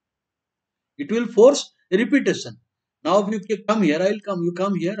 It will force a repetition. Now if you come here, I will come. You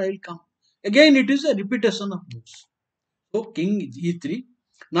come here, I will come. Again, it is a repetition of moves. So king e3.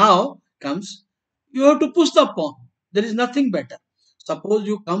 Now comes, you have to push the pawn. There is nothing better. Suppose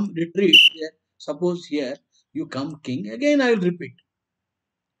you come retreat here. Suppose here you come king. Again, I will repeat.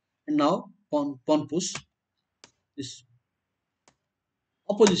 And now pawn push this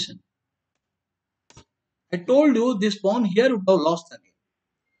opposition. I told you this pawn here would have lost again.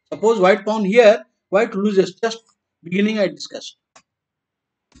 Suppose white pawn here, white loses. Just beginning I discussed.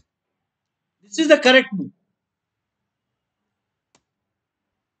 This is the correct move.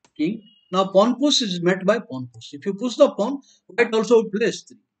 King. Now pawn push is met by pawn push. If you push the pawn, white also plays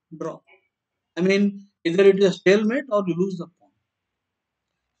 3. Draw. I mean, either it is a stalemate or you lose the pawn.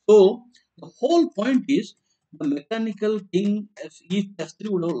 So the whole point is the mechanical king f3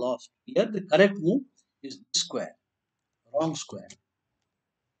 would have lost. Here the correct move is this square, wrong square.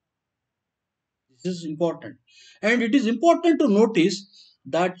 This is important. And it is important to notice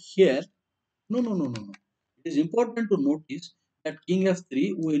that here, no. It is important to notice that king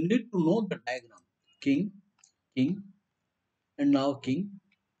f3, we need to know the diagram. King, king, and now king,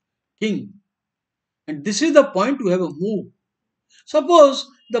 king. And this is the point we have a move. Suppose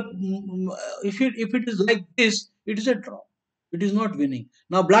if it is like this, it is a draw. It is not winning.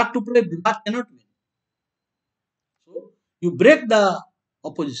 Now black to play, black cannot win. So you break the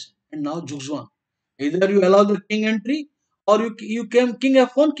opposition and now Jugzwan. Either you allow the king entry or you came king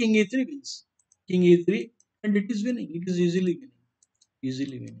f1, king e3 wins. King e3 and it is winning. It is easily winning.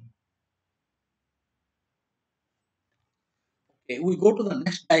 Easily winning. Okay, we go to the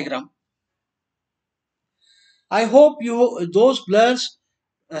next diagram. I hope those players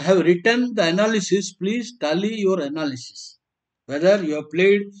have written the analysis. Please tally your analysis. Whether you have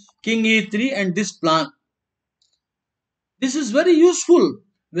played king e3 and this plan. This is very useful,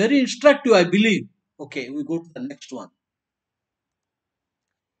 very instructive, I believe. Okay, we go to the next one.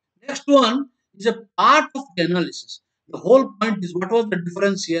 Next one is a part of the analysis. The whole point is what was the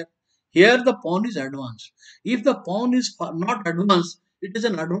difference here? Here the pawn is advanced. If the pawn is not advanced, it is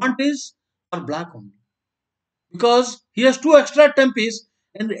an advantage for black only. Because he has two extra tempes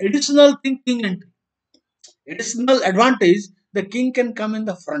and additional king entry. Additional advantage, the king can come in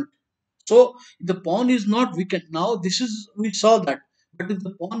the front. So the pawn is not weakened. Now this is, we saw that. But if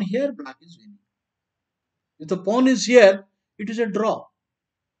the pawn here, black is winning. If the pawn is here, it is a draw.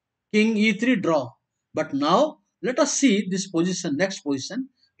 King e3 draw. But now let us see this position, next position.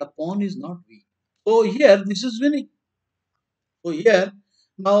 The pawn is not weak. So here this is winning. So here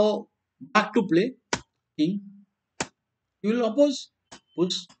now back to play. King. You will oppose.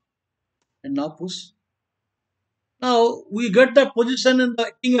 Push. And now push. Now we get the position in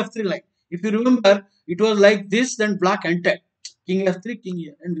the king f3 line. If you remember, it was like this, then black entered. King f3, king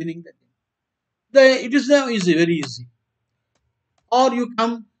here, and winning the game. It is now easy, very easy. Or you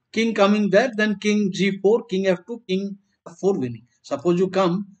come, king coming there, then king g4, king f2, king f4 winning. Suppose you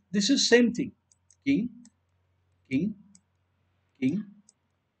come, this is same thing. King, king, king,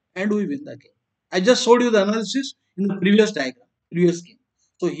 and we win the game. I just showed you the analysis in the previous diagram, previous game.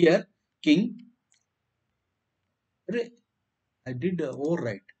 So here, king, I did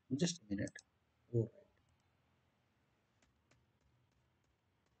overwrite. Just a minute. Overwrite.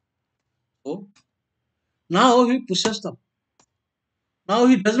 So now he pushes them. Now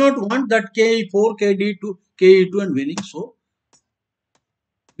he does not want that k4, kd2, ke2 and winning. So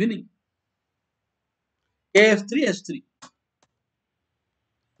winning. kf3, s3.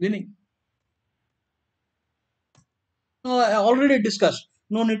 Winning. No, I already discussed.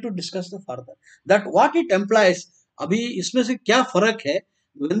 No need to discuss the further. That what it implies. अभी इसमें से क्या फर्क है?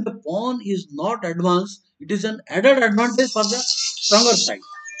 When the pawn is not advanced, it is an added advantage for the stronger side.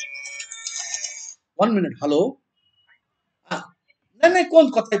 1 minute. Hello. नहीं नहीं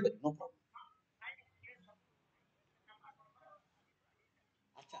कौन कथाई पे? No problem.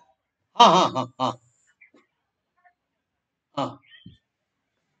 हाँ हाँ हाँ हाँ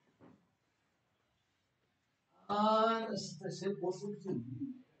हाँ से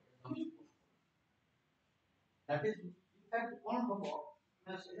that is in fact one of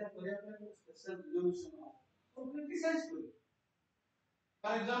the special resolution so criticize to it.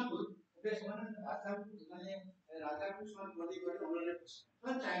 For example, okay, someone asked them to राजा को सोन बड़ी बड़ी नॉमिनेट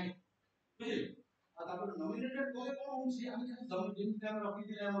ना चाहिए बुझिले तापर नॉमिनेटेड कोले कोन होछि আমি খালি জমি যেমন আমরা রকি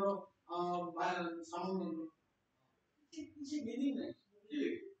দিলে আমরা সামন কিছু মিনিং নাই বুঝিলে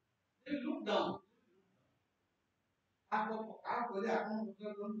they look down আপন কার বলে আপন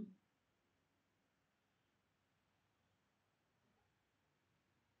উত্তর করুন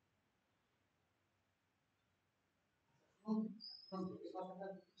এই কথাটা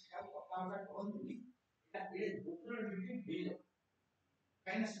খেয়াল আপনারা করুন এটা এর উত্তর মিটিং হয়ে যাবে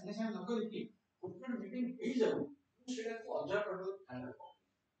কাইনা সঙ্গে সঙ্গে নকলে কি উত্তর মিটিং হয়ে যাবে সেটাকে অবজার্ভ করতে ঠান্ডা দেন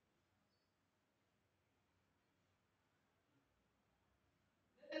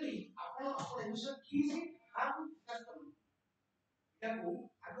ଆପଣ ଆପଣ ଏ ବିଷୟ কি যে କାହାକୁ ବିଶ୍ୱାସ କରନ୍ତୁ ଏଟାକୁ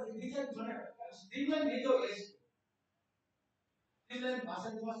ଆଗ ଏମିତି ଜଣେ ସ୍ତ୍ରୀ ମାନେ ନିଜ ସ୍ତ୍ରୀ ମାନେ ଭାଷା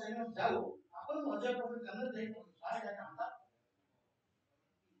ଦିବସ ଚାହିଁବା ଯାଉ ଆପଣ ମଜା କରନ୍ତୁ କାରଣ ଯାଇ ସାରା ଜାଗା ଆମ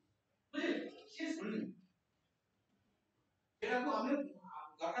ବୁଝିଲେ ସେ ଶୁଣିଲେ ଏଟାକୁ ଆମେ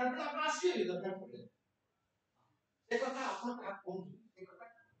ଦରକାର ପଡ଼ିଲେ ଆପଣ ଆସିବେ ଦରକାର ପଡ଼ିଲେ ସେ କଥା ଆପଣ କାହାକୁ କୁହନ୍ତୁ ସେ କଥା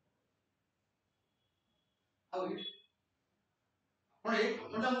ଆଉ ଆପଣ ଏଇ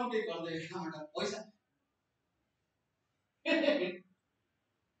କାମଟା ମୋର ଟିକେ କରିଦେବେ କାମଟା ପଇସା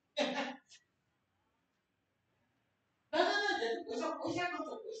ନା ନା ନା ଯଦି ପଇସା ପଇସା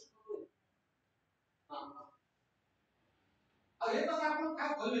ଖର୍ଚ୍ଚ ପଇସା ହଁ ହଁ ଆଉ ଏ କଥା ଆପଣ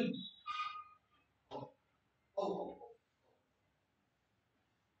କାହାକୁ କହିବେନି ହଉ ହଉ ହଉ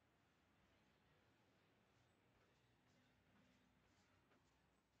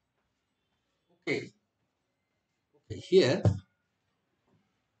okay okay here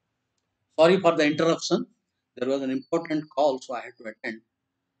sorry for the interruption there was an important call so I had to attend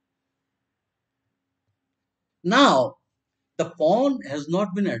now the pawn has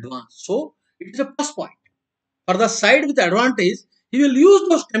not been advanced so it is a plus point for the side with advantage he will use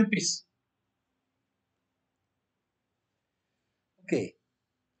those tempest okay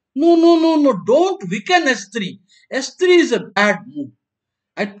no no no no don't weaken s3 s3 is a bad move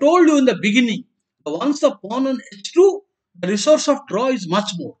I told you in the beginning once the pawn on h2 the resource of draw is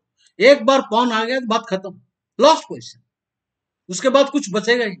much more एक बार pawn आ गया तो बात खत्म lost position उसके बाद कुछ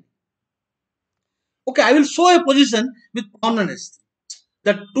बचेगा ही okay I will show a position with pawn and s3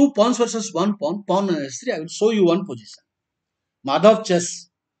 the two pawns versus one pawn and s3 I will show you one position Madhav chess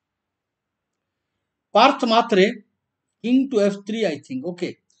Parth Matre king to f3 I think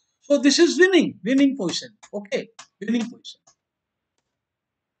okay so this is winning position okay winning position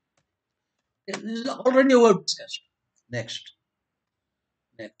this is already over discussed next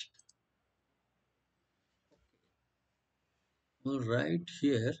all right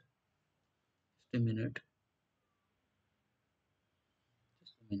here just a minute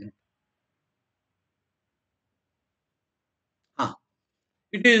हाँ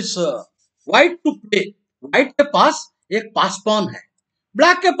it is white to play white के पास एक पास pawn है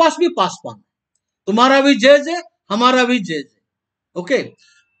black के पास भी पास pawn है तुम्हारा भी जेज है हमारा भी जेज है okay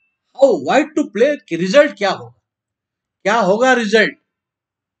how white to play result क्या होगा रिजल्ट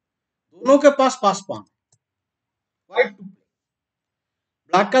दोनों के पास पास pawn white to play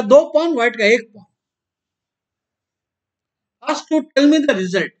black का दो pawn व्हाइट का एक pawn first to tell me the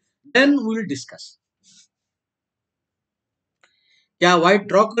result then we will discuss क्या व्हाइट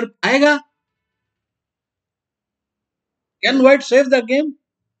ड्रॉ कर पाएगा can white save the game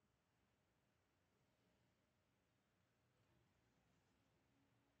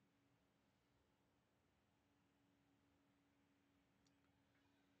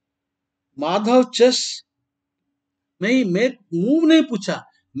Madhav chess मैं मूव नहीं पूछा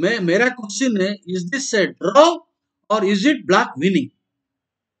मैं मेरा क्वेश्चन है इज दिस ए ड्रॉ और is it black winning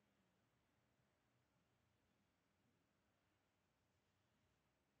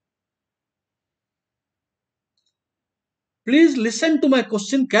Please listen to my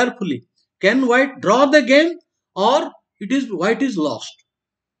question carefully. Can white draw the game or it is white is lost?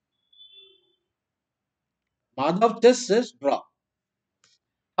 Madhav just says draw.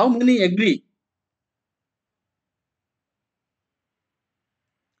 How many agree?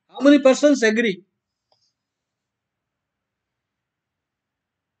 How many persons agree?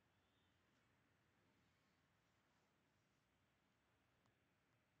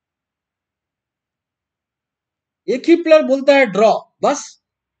 एक ही player बोलता है draw बस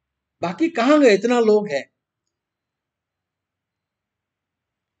बाकी कहां गए इतना लोग है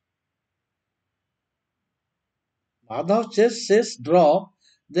Madhav says draw.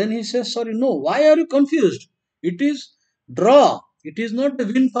 Then he says, sorry, no. Why are you confused? It is draw. It is not a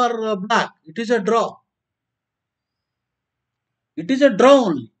win for black. It is a draw. It is a draw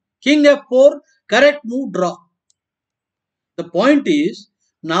only. King F4, correct move, draw. The point is,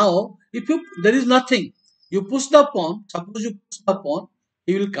 now if you there is nothing, you push the pawn. Suppose you push the pawn,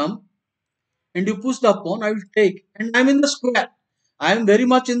 he will come, and you push the pawn. I will take, and I am in the square. I am very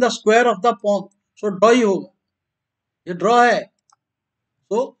much in the square of the pawn. So draw ही होगा. ये draw है.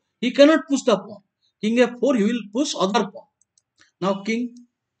 So he cannot push the pawn. King F4, he will push other pawn. Now king,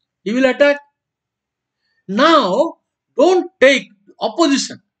 he will attack. Now don't take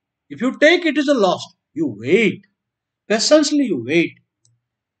opposition. If you take, it is a loss. You wait. Patiently you wait.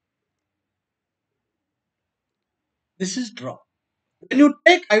 This is draw. When you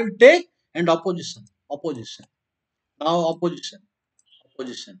take, I will take, and opposition. Opposition. Now opposition.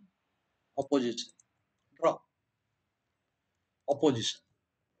 Opposition. Opposition. Draw. Opposition.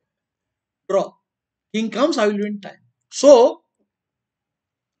 Draw. King comes, I will win time. So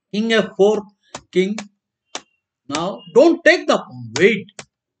king F4, king. Now don't take the pawn. Wait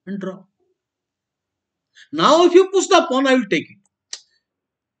and draw. Now if you push the pawn, I will take it.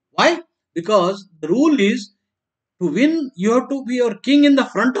 Why? Because the rule is, to win, you have to be your king in the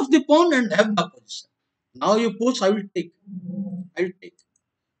front of the pawn and have the position. Now you push, I will take. I will take.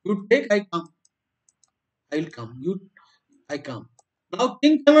 You take, I come. I will come. You, I come. Now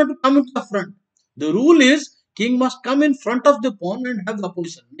king cannot come into the front. The rule is, king must come in front of the pawn and have the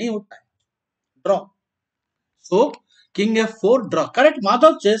position. नहीं होता है. Draw. So king F4, draw. Correct.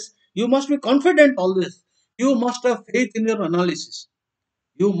 Madhav says you must be confident always. You must have faith in your analysis.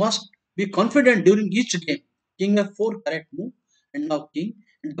 You must be confident during each game. King F4, correct move, and now king.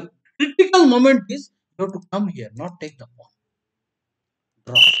 And the critical moment is, you have to come here, not take the pawn.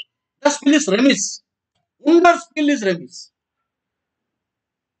 Draw. The skill is remis. Under skill is remis.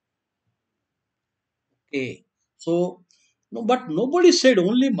 Okay. So, no, but nobody said,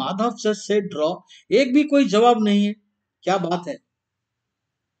 only Madhav just said draw. एक भी कोई जवाब नहीं है. क्या बात है?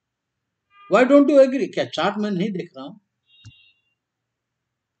 Why don't you agree? क्या चार्ट में नहीं देख रहा हूँ?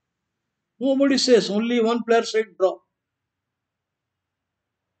 Nobody says, only one player said draw.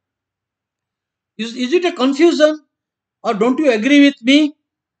 Is it a confusion, or don't you agree with me?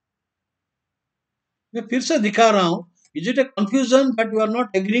 मैं फिर से दिखा रहा हूं. Is it a confusion that you are not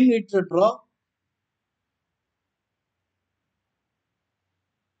agreeing it's a draw?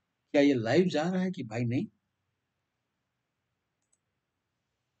 क्या ये लाइव जा रहा है कि भाई नहीं?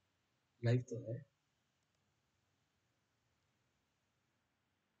 लाइव तो है.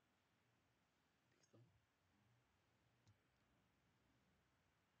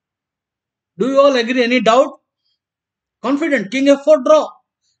 Do you all agree? Any doubt? Confident. King F4, draw.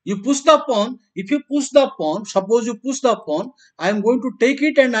 You push the pawn. If you push the pawn, suppose you push the pawn, I am going to take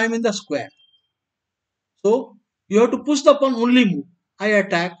it and I am in the square. So you have to push the pawn, only move. I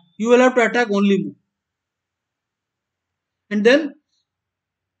attack. You will have to attack, only move. And then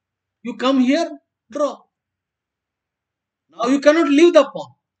you come here, draw. Now you cannot leave the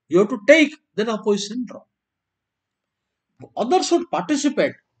pawn. You have to take, then opposition, draw. Others should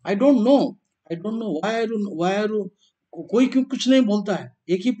participate. I don't know. I don't know why are you, कोई क्यों कुछ नहीं बोलता है.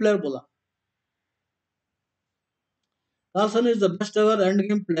 एक ही player बोला. Carlson is the best ever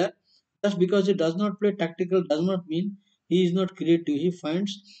endgame player. Just because he does not play tactical does not mean he is not creative. He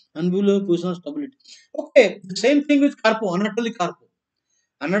finds unbelievable positional stability. Okay, the same thing with Karpo, Anatoly Karpo.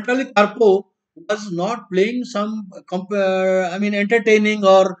 Anatoly Karpo was not playing some entertaining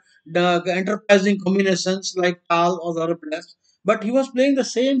or the enterprising combinations like Tal or the other players, but he was playing the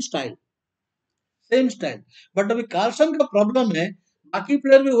same style. Same style. But अभी Carlsen का problem है, बाकी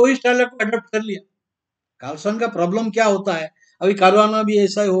player भी वही style को adopt कर लिया. Carlsen का प्रॉब्लम क्या होता है, अभी कारवाना भी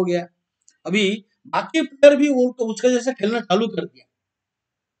ऐसा ही हो गया. अभी बाकी प्लेयर भी उसके जैसे खेलना चालू कर दिया.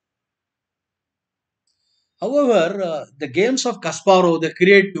 However, the games of Kasparov, the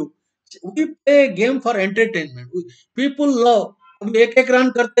creative, we play a game for entertainment. People love. अभी एक एक रन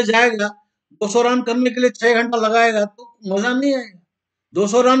करते जाएगा, 200 रन करने के लिए 6 घंटा लगाएगा तो मजा नहीं आएगा.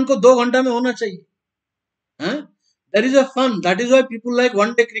 200 रन को 2 घंटा में होना चाहिए. Huh? There is a fun. That is why people like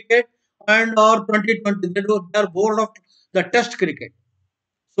one day cricket and or 2020. They are bored of the test cricket.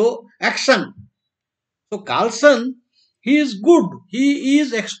 So action. So Carlson, he is good. He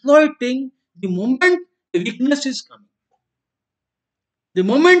is exploiting the moment the weakness is coming. The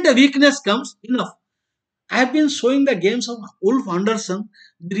moment a weakness comes, enough. I have been showing the games of Ulf Anderson.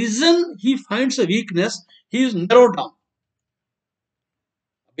 The reason he finds a weakness, he is narrowed down.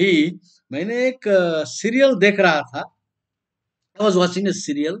 अभी मैंने एक serial देख रहा था. I was watching a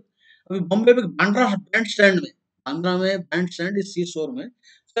serial. अभी बॉम्बे में Bandra band stand में आंध्रा में bandstand is seashore में.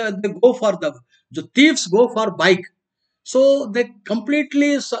 So they go for the thieves go for bike. So they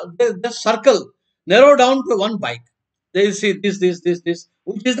completely they circle, narrow down to one bike. They see this,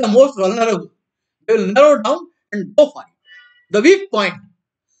 which is the most vulnerable. They will narrow down and go for it. The weak point.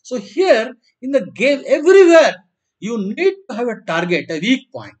 So here in the game, everywhere you need to have a target, a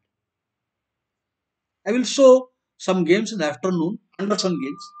weak point. I will show some games in the afternoon, Anderson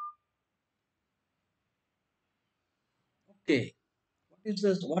games. Okay, what is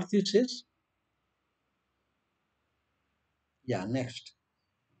this? What this is? Yeah, next.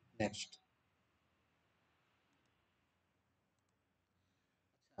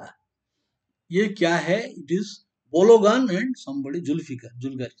 हाँ, ये क्या है? It is Bologan and somebody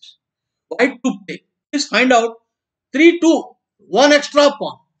Julgaris. White to play. Please find out 3-2, one extra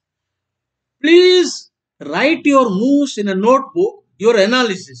pawn. Please write your moves in a notebook, your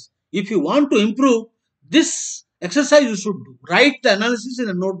analysis. If you want to improve this exercise, you should do. Write the analysis in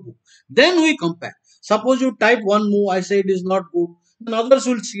a notebook. Then we compare. Suppose you type one move, I say it is not good, then others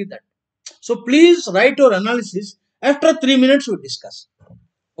will see that. So please write your analysis. After 3 minutes, we discuss.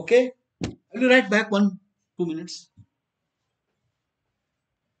 Okay? I will write back 1-2 minutes.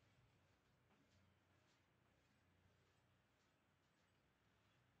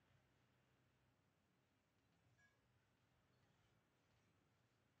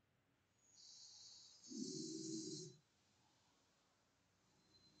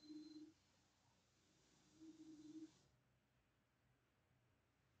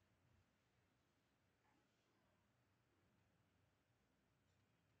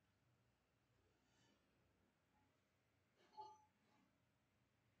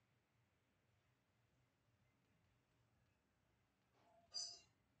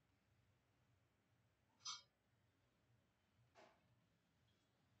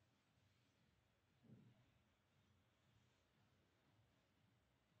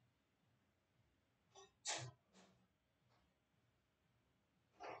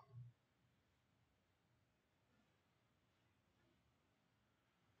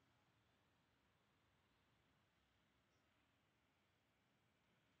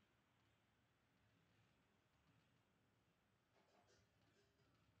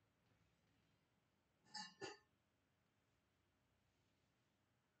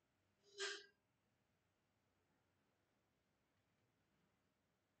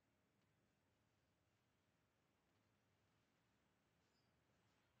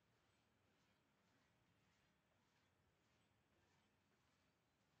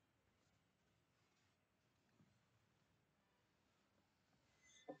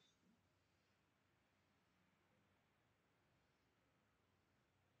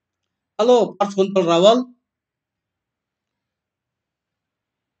 Hello, Parth Raval.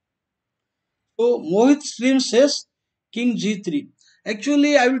 So Mohit Stream says King G3.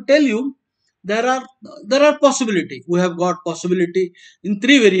 Actually, I will tell you there are there are possibility. We have got possibility in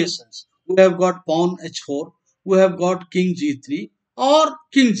three variations. We have got Pawn H4. We have got King G3 or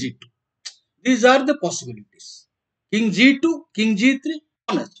King G2. These are the possibilities. King G2, King G3,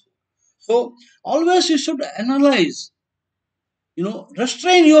 Pawn H4. So always you should analyze.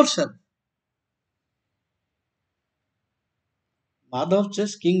 Restrain yourself. Madhav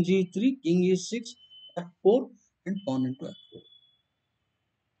says King G3, King E6, F4, and Pawn into F4.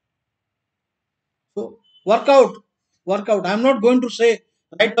 So work out. I'm not going to say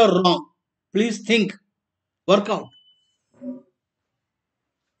right or wrong. Please think, work out.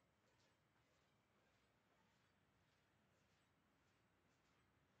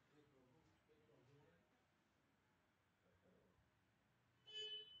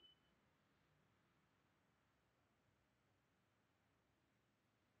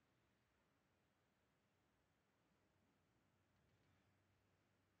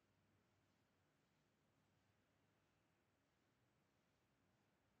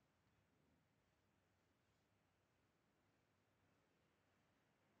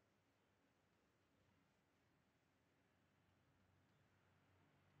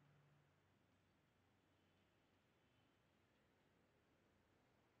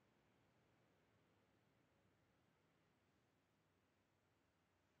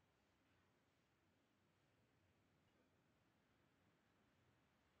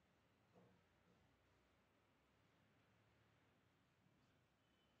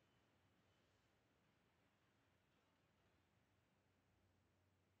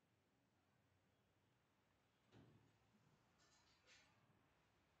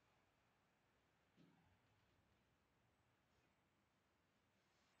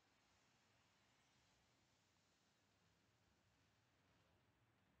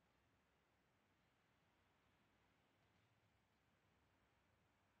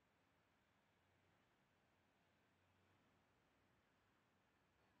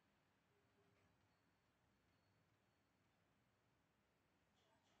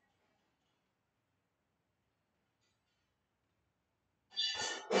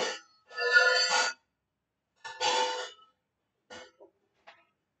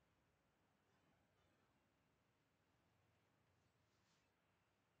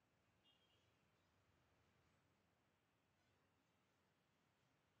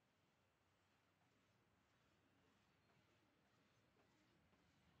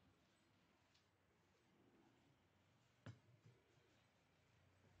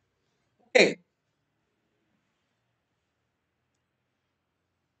 Okay.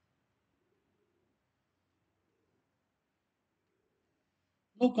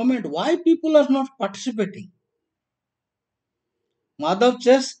 No comment. Why people are not participating? Madhav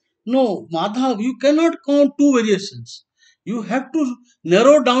says, no, Madhav, you cannot count two variations. You have to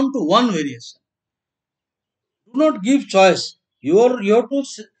narrow down to one variation. Do not give choice. You have to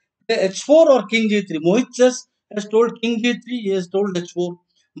play H4 or King G3. Mohit says has told King G3, he has told H4.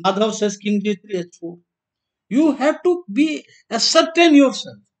 Madhav says King G3, H4. You have to be ascertain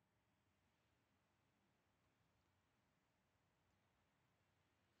yourself.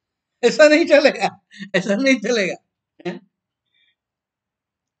 ऐसा नहीं चलेगा ऐसा नहीं चलेगा हैं?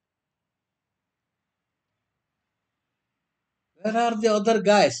 Where are the other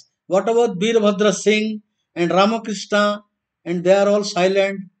guys? What about Veerbhadra Singh and Ramakrishna? And they are all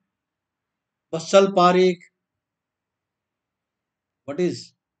silent. Vatsal Parikh. What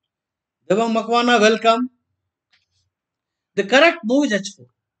is? Devang Makwana, welcome. The correct move is H4.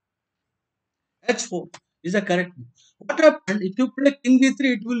 H4 is the correct move. What happened? If you play King D3,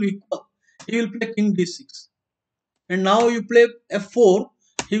 it will equal. He will play King D6. And now you play F4,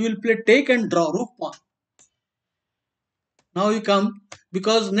 he will play take and draw rook pawn. Now you come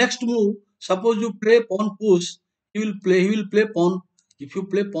because next move, suppose you play pawn push, he will play pawn. If you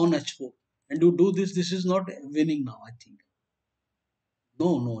play pawn H4 and you do this, this is not winning now, I think.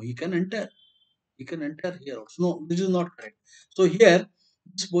 No, no, he can enter. He can enter here also. No, this is not correct. So here,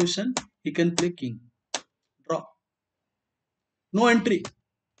 this position, he can play king. Draw. No entry.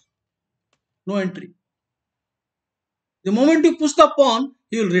 No entry. The moment you push the pawn,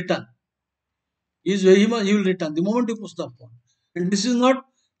 he will return. He is very much, he will return. The moment you push the pawn. And this is not,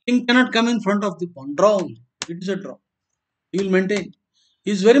 king cannot come in front of the pawn. Draw only. It is a draw. He will maintain.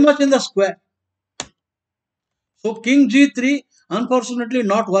 He is very much in the square. So king g3, unfortunately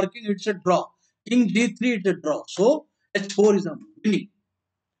not working. It's a draw. King g3, it's a draw. So h4 is a winning.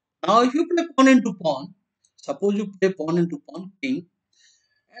 Now if you play pawn into pawn, suppose you play pawn into pawn, king,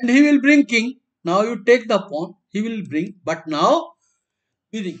 and he will bring king. Now you take the pawn, he will bring, but now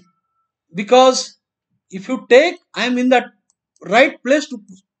winning. Because if you take, I am in the right place to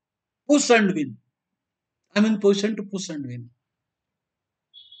push and win. I am in position to push and win.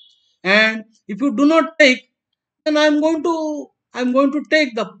 And if you do not take, then I'm going to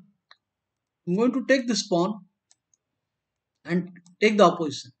take the I'm going to take this pawn and take the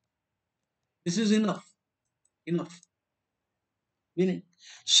opposition. This is enough. Enough. Winning.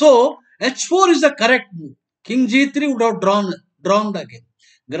 So h4 is the correct move. King g3 would have drawn the game.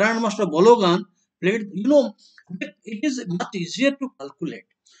 Grandmaster Bologan played, it is much easier to calculate.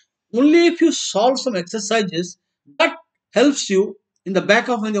 Only if you solve some exercises that helps you in the back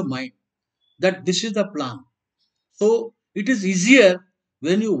of your mind that this is the plan. So it is easier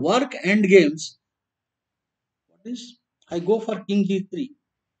when you work end games. What is? I go for King G3.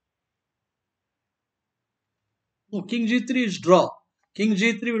 No, King G3 is draw. King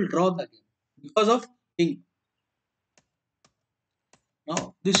G3 will draw the game because of King.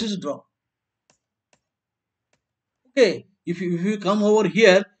 Now this is draw. Okay, if you come over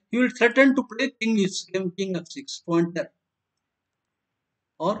here, you will threaten to play King F6 pointer,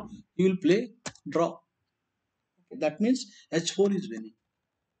 or you will play draw. Okay, that means H4 is winning.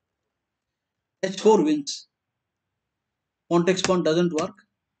 H4 wins. Pawn takes pawn doesn't work.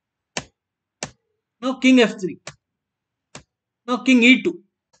 Now King F3. Now King E2.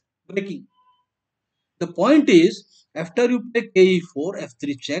 Breaking. The point is, after you play Ke4,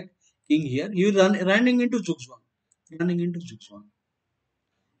 F3 check, King here, you running into Zugzwang. Running into Zugzwang.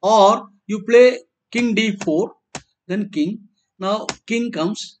 Or you play King D4, then King. Now King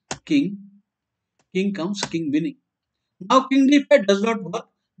comes, King. King comes, King winning. Now King D5 does not work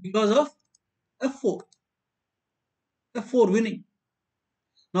because of F4. F4 winning.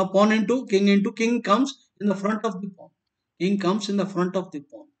 Now pawn into, King comes in the front of the pawn. King comes in the front of the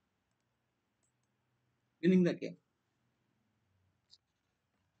pawn. Winning the game.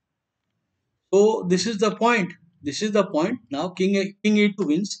 So this is the point. This is the point. Now King E2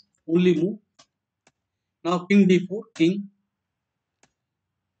 wins. Only move. Now King D4. King.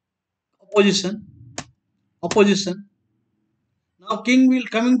 Opposition. Opposition. Now King will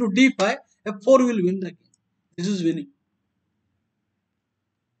coming to D5. F4 will win the game. This is winning.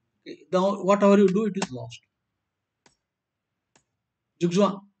 Okay. Now whatever you do, it is lost.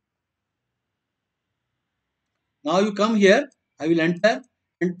 Zugzwang. Now you come here. I will enter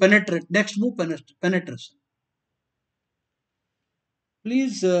and penetrate. Next move penetration.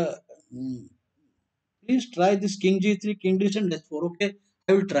 Please, please try this King G3, King D and H4. Okay,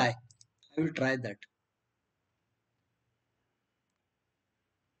 I will try. I will try that.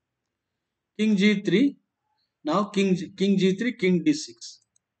 king g3. Now king g3, king d6.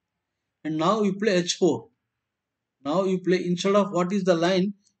 And now you play h4. Now you play, instead of what is the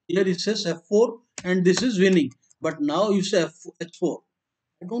line, here it says f4 and this is winning. But now you say h4.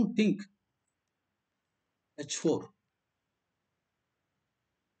 I don't think h4.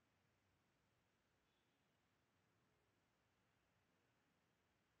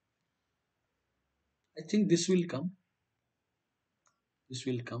 I think this will come. This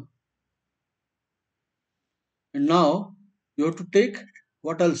will come. And now you have to take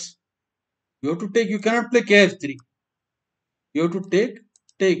what else? You have to take, you cannot play kf3. You have to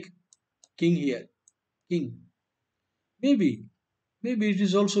take king here. King. Maybe. Maybe it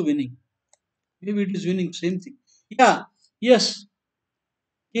is also winning. Maybe it is winning. Same thing. Yeah. Yes.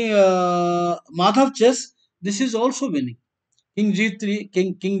 Madhav chess. This is also winning. King g3,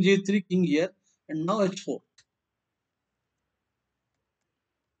 king g3, king here, and now h4.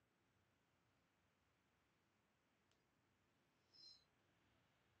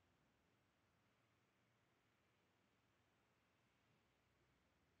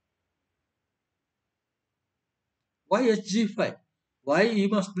 Why hg5? Why he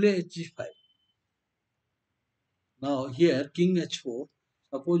must play hg5? Now here king h4.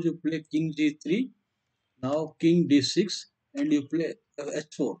 Suppose you play king g3. Now king d6, and you play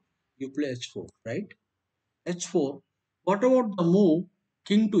h4. You play h4, right? h4. What about the move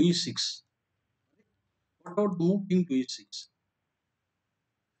king to e6? What about the move king to e6?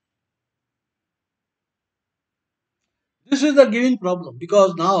 This is the giving problem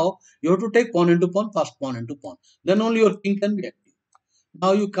because now you have to take pawn into pawn, first pawn into pawn. Then only your king can be active.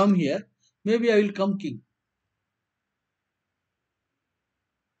 Now you come here. Maybe I will come king.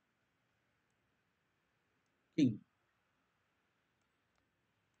 King.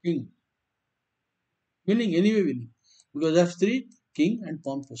 King. Winning, anyway winning. Because f3, king and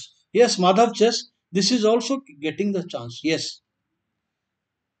pawn push. Yes, Madhav chess. This is also getting the chance. Yes.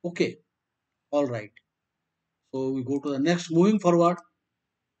 Okay. All right. So we go to the next. Moving forward.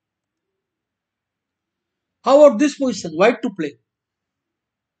 How about this position? White to play.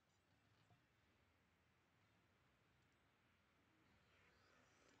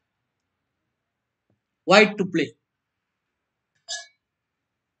 White to play.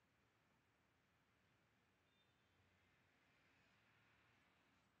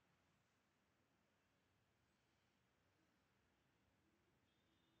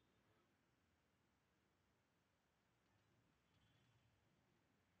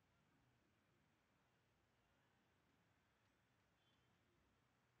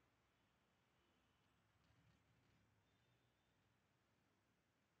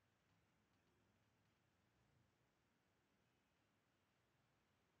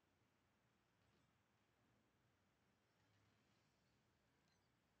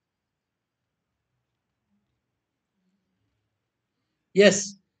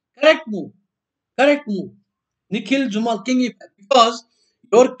 Yes. Correct move. Correct move. Nikhil Jumal king if because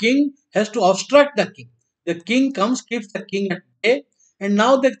your king has to obstruct the king. The king comes, keeps the king at bay, and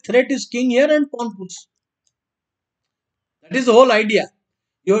now the threat is king here and pawn push. That is the whole idea.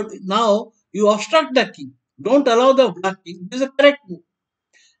 Now you obstruct the king. Don't allow the black king. This is a correct move.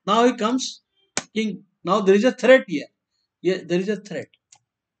 Now he comes king. Now there is a threat here. Yeah, there is a threat.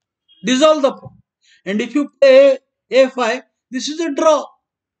 Dissolve the pawn. And if you play a5, this is a draw.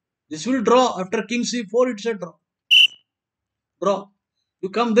 This will draw after king c4. It's a draw. Draw. You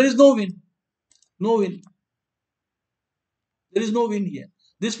come. There is no win. No win. There is no win here.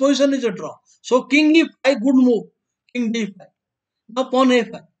 This position is a draw. So king e5, good move. King d5. Now pawn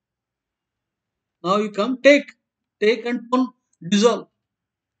a5. Now you come, take and pawn dissolve.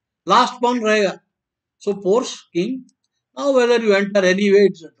 Last pawn rahega. So force king. Now whether you enter anyway,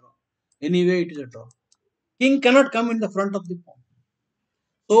 it's a draw. Anyway, it is a draw. King cannot come in the front of the pawn.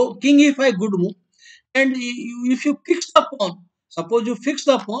 So king e5, good move. And if you fix the pawn, suppose you fix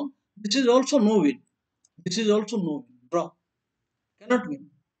the pawn, this is also no win. This is also no win. Draw. Cannot win.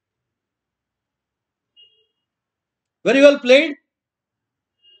 Very well played.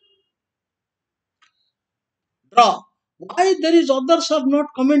 Draw. Why there is others are not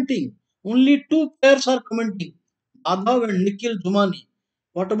commenting? Only two players are commenting. Madhav and Nikhil Jumani.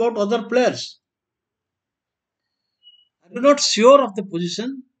 What about other players? Are you not sure of the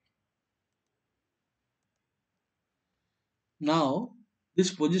position? Now,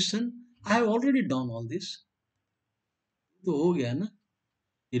 this position, I have already done all this. तो हो गया ना?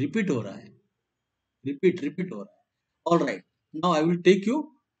 ये repeat हो रहा है. Repeat हो रहा है. All right. Now I will take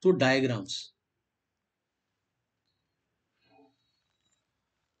you to diagrams.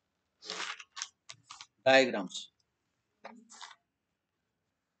 Diagrams.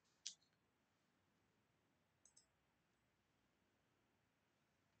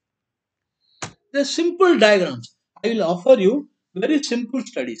 The simple diagrams. I will offer you very simple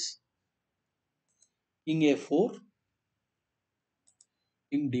studies. King A4,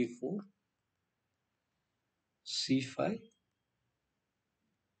 King D4, C5,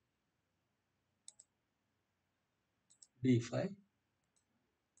 D5.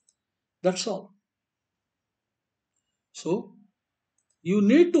 That's all. So you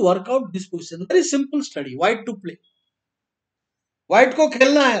need to work out this position. Very simple study. White to play. White को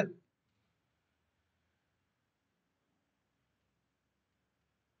खेलना है.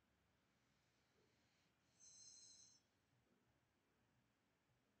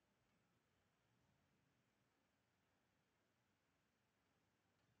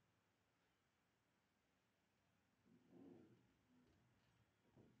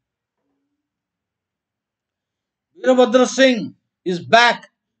 Veerabhadra Singh is back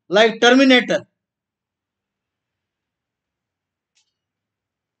like Terminator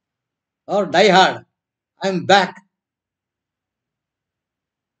or Die Hard. I am back.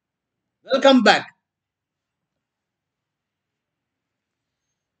 Welcome back.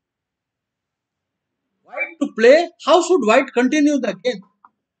 White to play. How should White continue the game?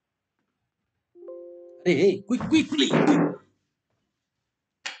 Hey, quickly.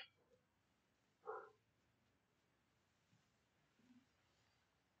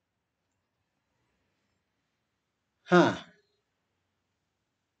 हाँ.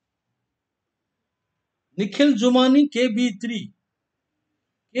 Nikhil Jumani KB3.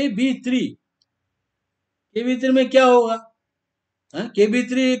 KB3. KB3 में क्या होगा? हाँ,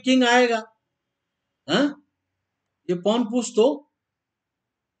 KB3 king आएगा. हाँ, ये पॉन पुश तो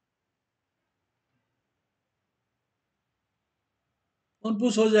pawn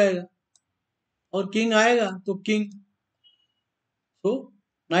push हो जाएगा और किंग आएगा तो किंग. तो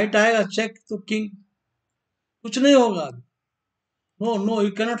नाइट आएगा चेक तो किंग. कुछ नहीं होगा. No no,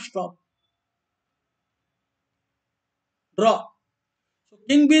 you cannot stop. Draw. So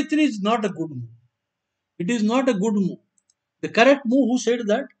king B3 is not a good move. It is not a good move. The correct move, who said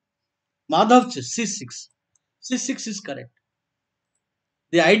that? Madhav C6. C6 is correct.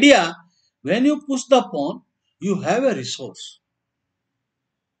 The idea, when you push the pawn, you have a resource.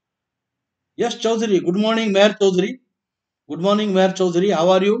 Yes, Chaudhary. Good morning, Mayor Chaudhary. Good morning, Mayor Chaudhary. How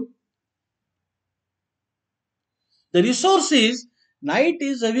are you? The resource is, knight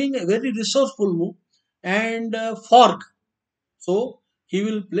is having a very resourceful move and fork. So he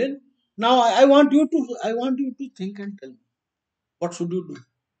will play. Now I want you to think and tell me what should you do.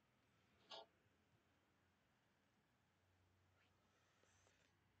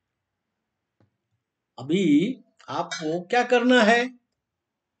 अभी आपको क्या करना है?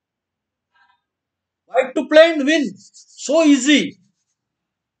 White to play and win. So easy.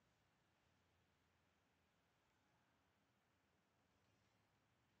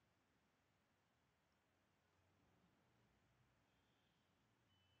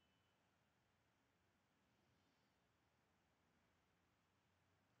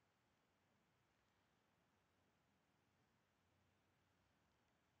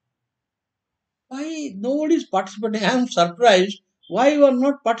 Why nobody is participating? I am surprised. Why you are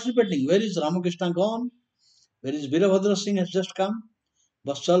not participating? Where is Ramakrishna gone? Where is Veerabhadra Singh has just come?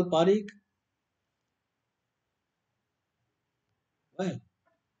 Basal Parikh? Why?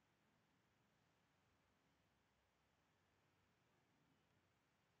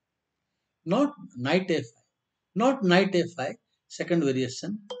 Not knight f5. Not knight f5. Second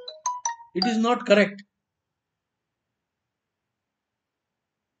variation. It is not correct.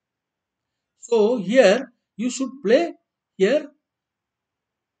 So here you should play here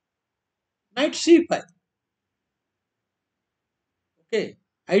knight c5. Okay.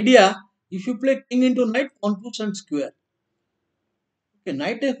 Idea, if you play king into knight, pawn push and square. Okay,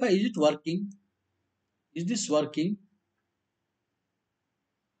 knight f5, is it working? Is this working?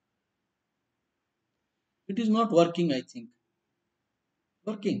 It is not working, I think.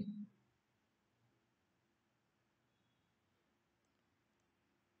 Working.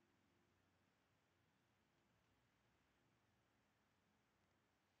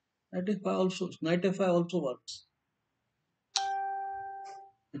 Knight f5 also works.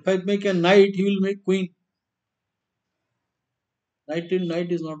 If I make a knight, he will make queen. Knight in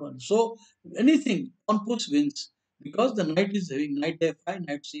knight is not one. So anything on push wins because the knight is having knight f5,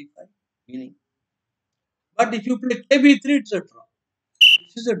 knight c5 winning. But if you play kb3, it's a draw.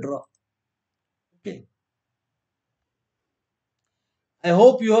 This is a draw. Okay. I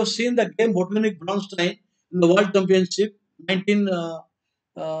hope you have seen the game Botvinnik Bronstein in the World Championship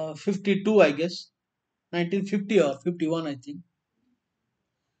 1952, I guess. 1950 or 51, I think.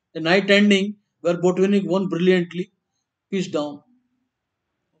 The night ending where Botvinnik won brilliantly. Piece down.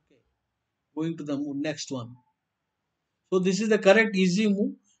 Okay. going to the next one. So this is the correct easy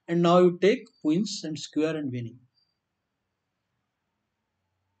move, and now you take queens and square and winning.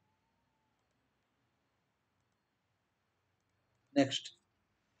 Next,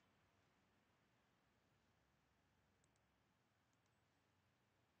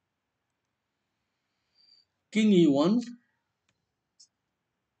 king e1,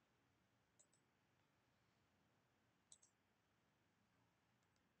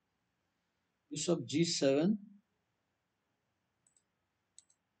 bishop g7,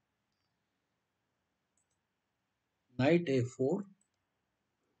 knight a4,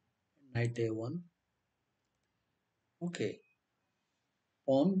 knight a1. Okay,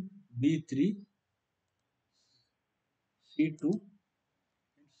 pawn b3, c2,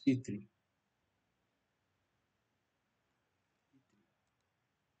 c3,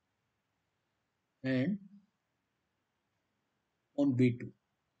 and on b2.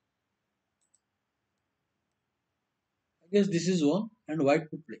 I guess this is one, and white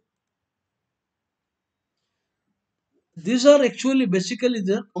to play. These are actually basically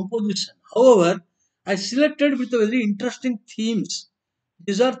the composition. However, I selected with a very interesting themes.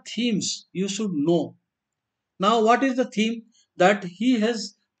 These are themes you should know. Now, what is the theme? That he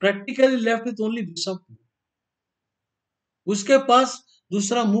has practically left with only bishop. उसके पास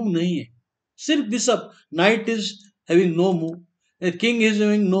दूसरा move नहीं है, सिर्फ bishop. Night is having know move, king is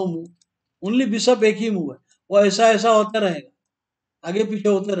having know move, only bishop एक ही move है. वो ऐसा ऐसा होता रहेगा, आगे पीछे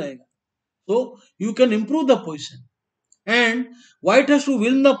होता रहेगा. So you can improve the position, and white has to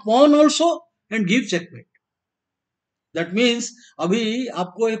win the pawn also and give checkmate. That means अभी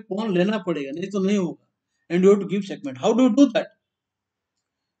आपको एक pawn लेना पड़ेगा, नहीं तो नहीं होगा, and you have to give checkmate. How do you do that?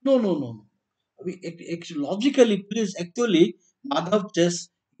 No, no, no, no. अभी logically, please, actually, Madhav chess,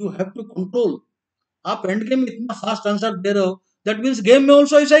 you have to control. आप एंड गेम में इतना फास्ट आंसर दे रहे हो, दैट मीन्स गेम में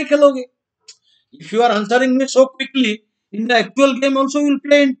ऑल्सो ऐसा ही खेलोगे. If you are answering me so quickly, in the actual game also will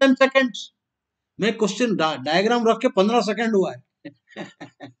play in 10 seconds. मैं question diagram रख के 15 सेकंड हुआ है.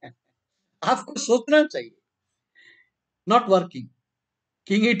 आपको सोचना चाहिए. Not working,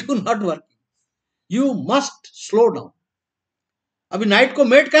 king e2 not working. You must slow down. अभी नाइट को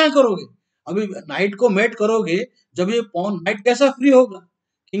मेट कहां करोगे? अभी नाइट को मेट करोगे जब ये पॉन, नाइट कैसा फ्री होगा?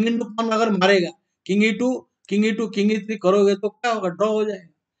 किंग इंटू पॉन अगर मारेगा, king E to, king E to, king ई3 करोगे तो क्या होगा? ड्रॉ हो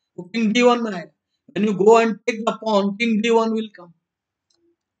जाएगा. वो किंग d1 में आएगा. When you go and take the pawn, king d1 will come.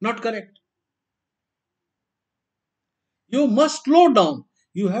 Not correct. You must slow down.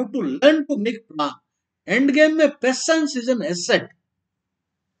 You have to learn to make plan. End game में patience is an asset.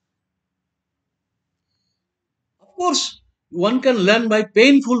 Of course, one can learn by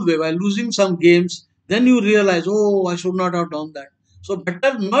painful way, by losing some games. Then you realize, oh, I should not have done that. So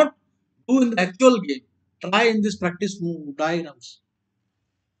better not do in the actual game. Try in this practice move diagrams.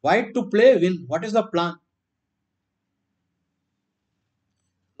 White to play, win. What is the plan?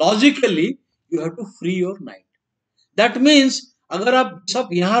 Logically, you have to free your knight. That means अगर आप सब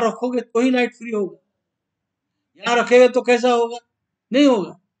यहाँ रखोगे तो ही night free होगा. यहाँ रखेगा तो कैसा होगा? नहीं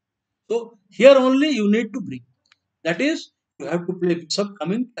होगा. So here only you need to bring. That is, you have to play bishop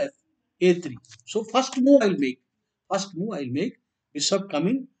coming to a3. So first move I'll make. First move I'll make bishop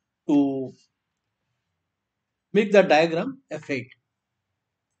coming to make the diagram f8.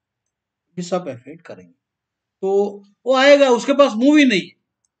 Bishop f8 करेंगे. तो वो आएगा, उसके पास move ही नहीं है.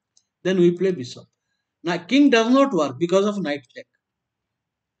 Then we play bishop. Now king does not work because of knight check.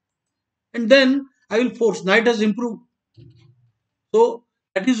 And then I will force. Knight has improved. So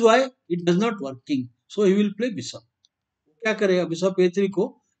that is why it does not work king. So he will play bishop. क्या करेगा? Bishop a3 को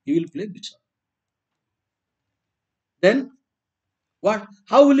he will play bishop. Then what?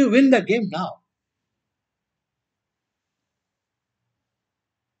 How will you win the game now?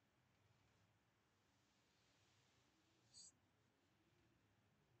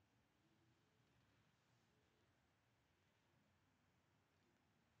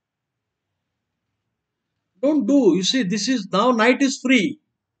 Don't do. You see, this is now knight is free.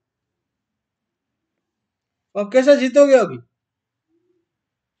 अब कैसा जीतोगे अभी?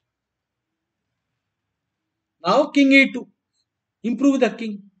 Now king e2. Improve the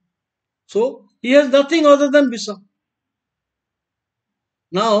king. So he has nothing other than bishop.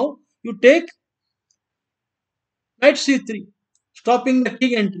 Now you take knight c3, stopping the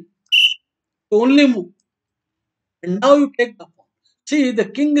king entry. The only move. And now you take the pawn. See, the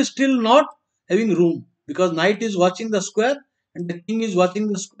king is still not having room because knight is watching the square and the king is watching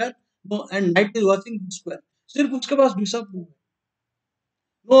the square. No, and knight is watching the square. सिर्फ उसके पास bishop move.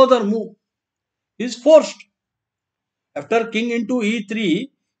 No other move. He is forced. After king into e3,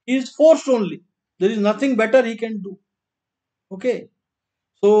 he is forced only. There is nothing better he can do. Okay.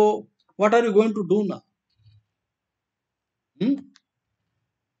 So What are you going to do now? Hmm?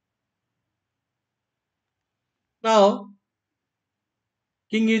 Now,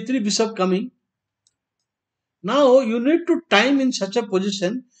 king e3, bishop coming. Now you need to time in such a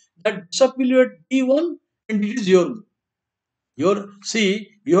position that bishop will be at d1 and it is your move.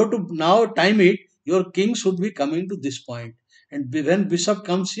 You have to now time it. Your king should be coming to this point, and when bishop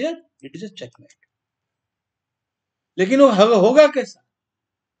comes here, it is a checkmate. लेकिन वो होगा कैसा?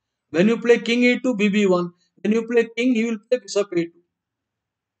 When you play king e2, bb1. When you play king, he will play bishop a2.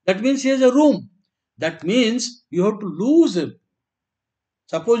 That means he has a room. That means you have to lose him.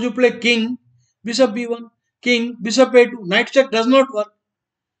 Suppose you play king, bishop b1, king, bishop a2. Knight check does not work.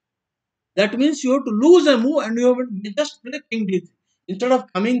 That means you have to lose a move and you have to just play king d3. Instead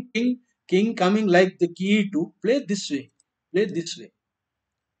of coming king coming like the key to play this way. Play this way.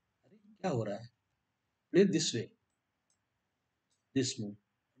 क्या हो रहा है? Play this way. This move.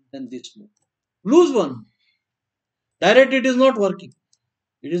 Then this move. Lose one. Direct it is not working.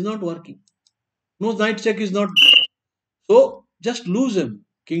 It is not working. No knight check is not. So just lose him.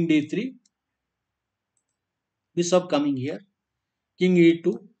 King d3. Bishop coming here. King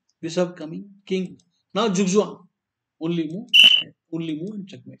e2. Bishop coming. King. Now Jugjuan. Only move. Only move and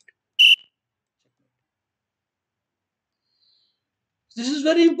checkmate. This is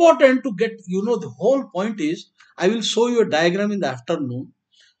very important to get, the whole point is, I will show you a diagram in the afternoon.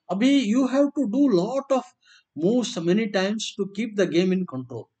 Abhi, you have to do lot of moves many times to keep the game in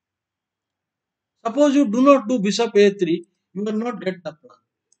control. Suppose you do not do bishop a3, you will not get the plan.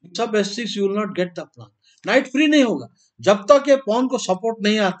 Bishop s6, you will not get the plan. Knight free नहीं होगा. जब तक ये pawn को support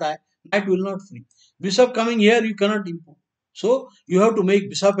नहीं आता है, knight will not free. Bishop coming here, you cannot improve. So you have to make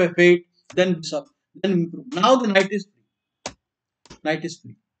bishop f8, then bishop, then improve. Now the knight is free. Knight is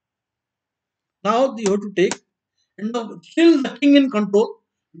free. Now you have to take, and now still the king in control.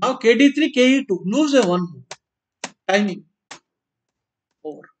 Now kd3, ke2, lose a one move. Timing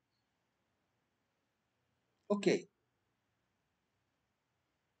over. Okay.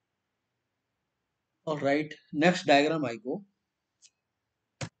 All right. Next diagram I go.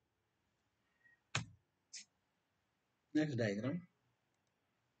 Next diagram.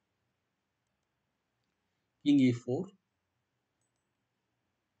 King e4.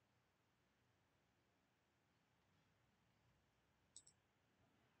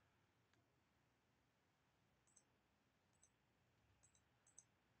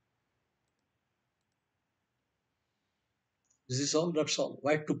 This is all. That's all.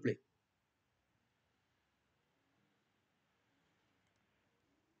 White to play.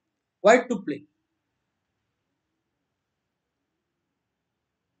 White to play.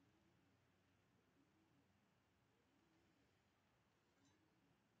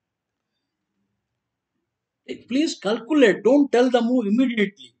 Hey, please calculate. Don't tell the move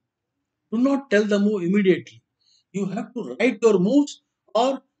immediately. Do not tell the move immediately. You have to write your moves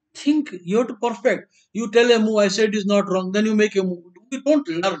or think. You have to perfect. You tell a move, I said is not wrong. Then you make a move. You don't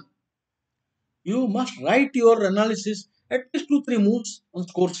learn. You must write your analysis at least 2 3 moves on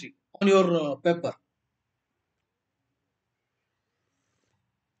score sheet on your paper.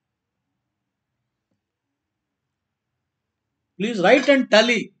 Please write and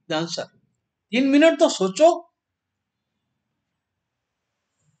tally the answer. 3 minute तो सोचो.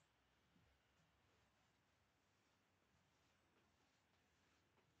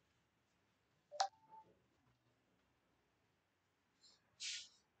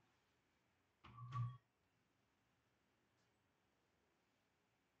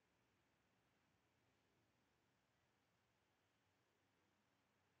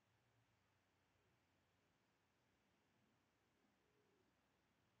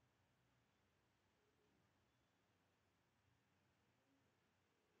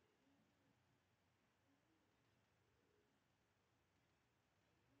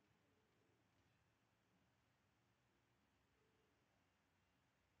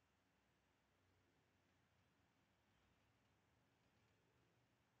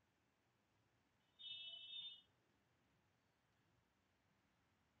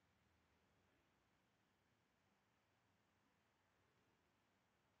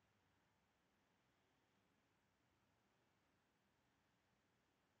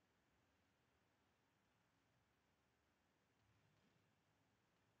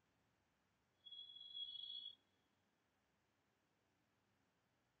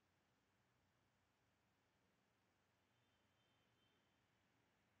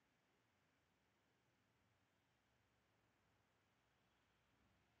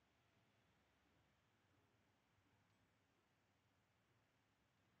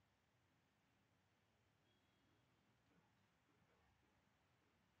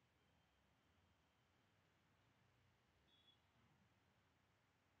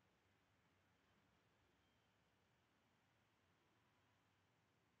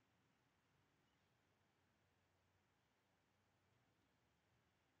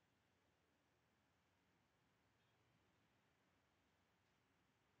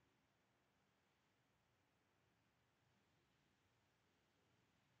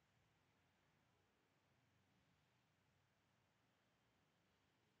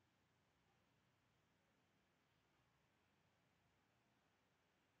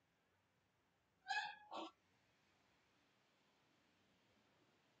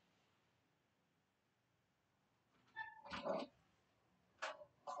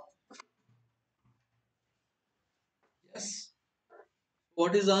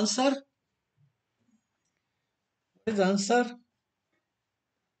 What is the answer? What is the answer?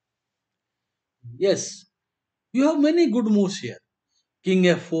 Yes. You have many good moves here. King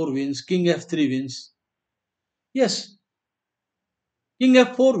f4 wins, king f3 wins. Yes, king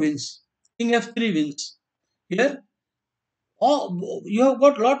f4 wins, king f3 wins. Here, you have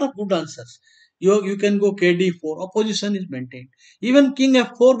got lot of good answers. You can go kd4, opposition is maintained. Even king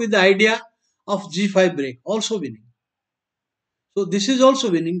f4 with the idea of g5 break, also winning. So this is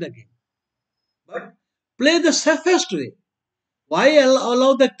also winning the game. But play the safest way. Why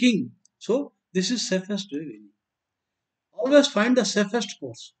allow the king? So this is safest way winning. Always find the safest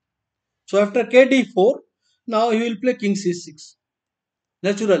course. So after kd4, now he will play king c6.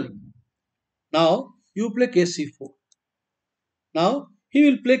 Naturally. Now you play kc4. Now he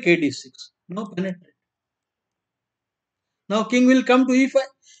will play kd6. Now penetrate. Now king will come to e5.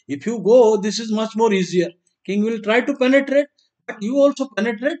 If you go, this is much more easier. King will try to penetrate, but you also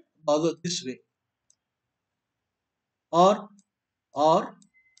penetrate either this way or or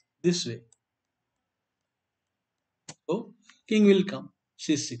this way. So king will come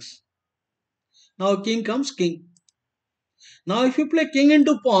c6. Now king comes king. Now if you play king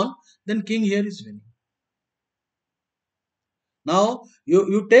into pawn, then king here is winning. Now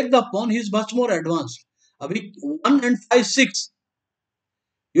you take the pawn, he is much more advanced. Abhi 1 and 5, 6.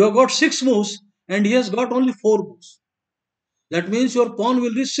 You have got 6 moves and he has got only 4 moves. That means your pawn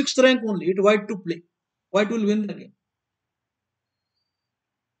will reach 6th rank only. It white to play. White will win the game.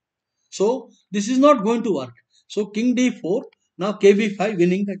 So this is not going to work. So king d4. Now kb5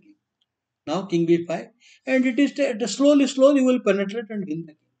 winning the game. Now king b5. And it is slowly will penetrate and win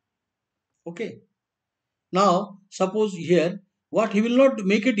the game. Okay. Now suppose here what he will not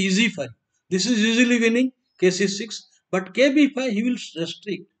make it easy for you. This is easily winning kc6. But kb5 he will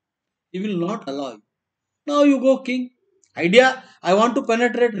restrict. He will not allow you. Now you go king. Idea, I want to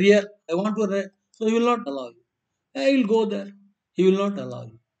penetrate rear. I want to, so he will not allow you. I will go there. He will not allow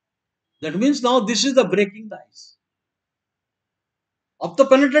you. That means now this is the breaking the ice. Up to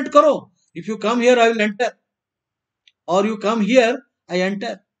penetrate karo. If you come here, I will enter. Or you come here, I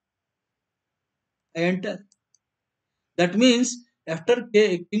enter. I enter. That means after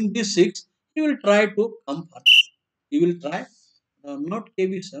king d6, he will try to come first. He will try, not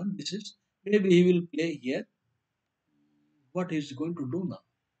kb7, this is, maybe he will play here. What he is going to do now?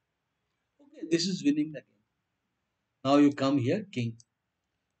 Okay, this is winning the game. Now you come here, king.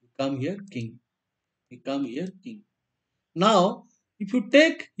 You come here, king. You come here, king. Now, if you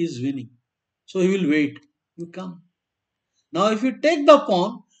take, he is winning. So he will wait. You come. Now, if you take the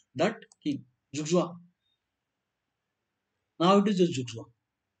pawn, that king, zugzwang. Now it is a zugzwang.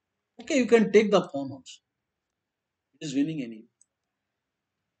 Okay, you can take the pawn also. It is winning anyway.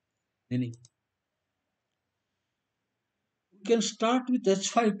 Winning. You can start with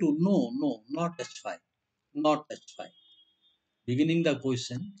h5 too. No, not h5. Not h5. Beginning the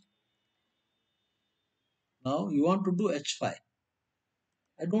position. Now you want to do h5.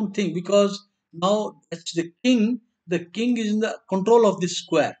 I don't think because now it's the king is in the control of this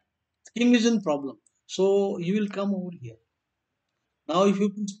square. The king is in problem. So he will come over here. Now if you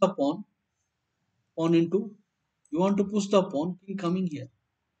push the pawn into, you want to push the pawn, king coming here.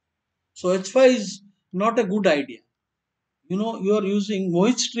 So h5 is not a good idea. You know, you are using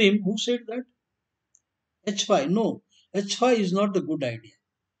Mohit stream. Who said that? h5. No, h5 is not a good idea.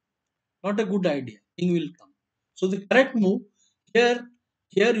 Not a good idea. King will come. So the correct move here,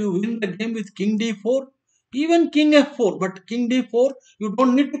 here you win the game with king d4, even king f4. But king d4, you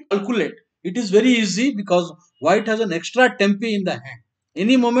don't need to calculate. It is very easy because white has an extra tempi in the hand.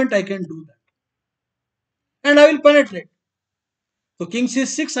 Any moment I can do that. And I will penetrate. So king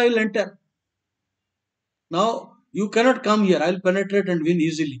c6, I will enter. Now you cannot come here. I will penetrate and win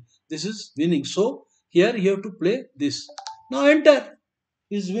easily. This is winning. So here you have to play this. Now enter.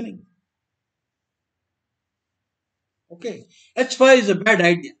 Is winning. Okay. h5 is a bad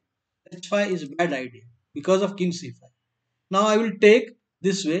idea. h5 is a bad idea because of king c5. Now I will take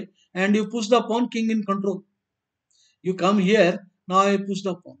this way and you push the pawn, king in control. You come here. Now I push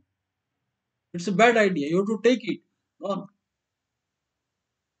the pawn. It's a bad idea. You have to take it. Gone.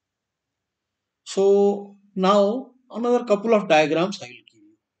 So now another couple of diagrams I will give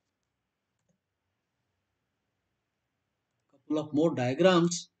you. Couple of more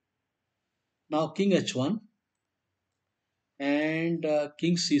diagrams. Now king h1 and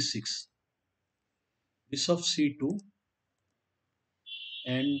king c6, bishop c2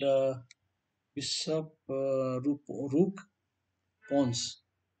 and bishop rook pawns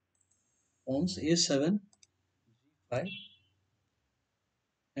a7 5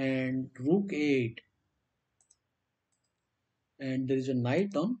 and rook a8 and there is a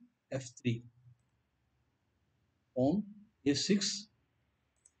knight on f3, pawn a6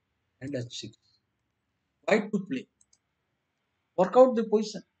 and h6. White to play. Work out the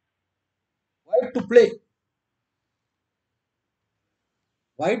position. White to play.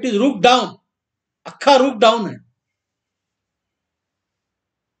 White is rook down. Akka rook down है.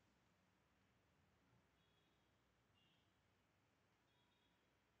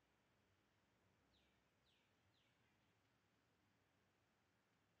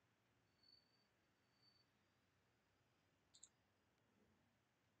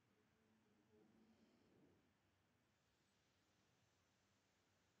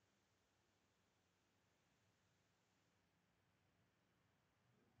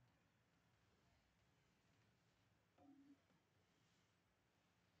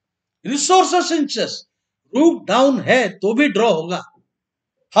 Resources in chess. रूक down है तो भी draw होगा.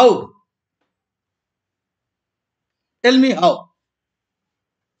 How? Tell me how.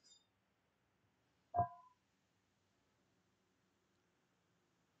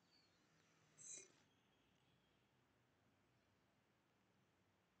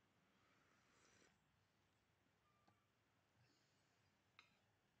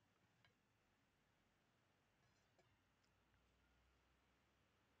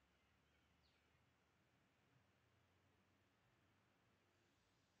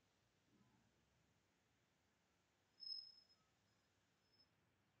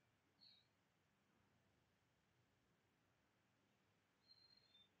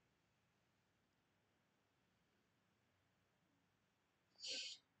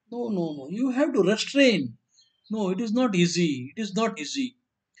 No, no, no. You have to restrain. No, it is not easy. It is not easy.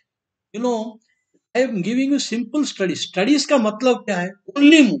 You know, I am giving you simple studies. Studies का मतलब क्या है?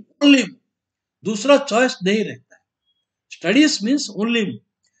 Only move, only move. दूसरा choice नहीं रहता है. Studies means only move.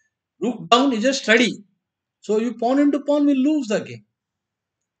 Rook down is a study. So you pawn into pawn will lose the game.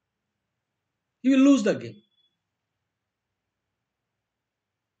 You will lose the game.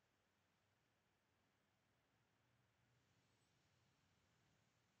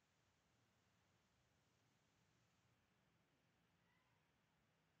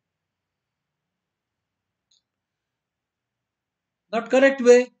 Not correct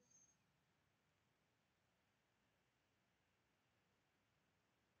way.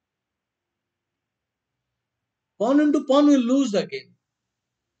 Pawn into pawn will lose the game.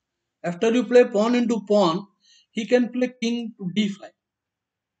 After you play pawn into pawn, he can play king to d5.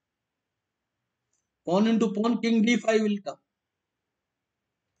 Pawn into pawn, king d5 will come.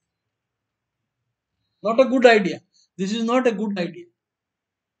 Not a good idea. This is not a good idea.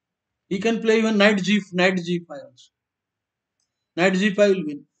 He can play even knight g5 also. Knight g5 will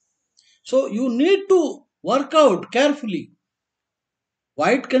win. So you need to work out carefully.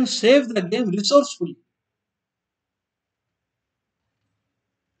 White can save the game resourcefully.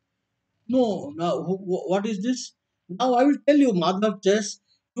 No, now what is this? Now I will tell you, Madhav chess,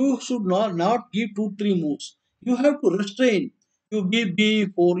 you should not give 2-3 moves. You have to restrain. You give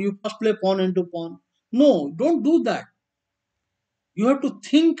b4, you first play pawn into pawn. No, don't do that. You have to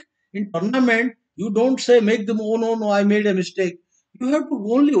think in tournament. You don't say make them, oh no, no, I made a mistake. You have to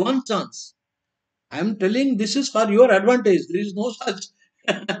only one chance. I am telling this is for your advantage. There is no such,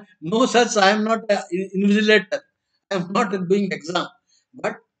 no such. I am not an invigilator. I am not doing exam.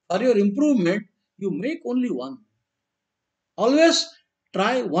 But for your improvement, you make only one. Always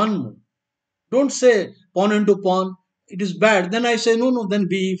try one move. Don't say pawn into pawn. It is bad. Then I say no, no. Then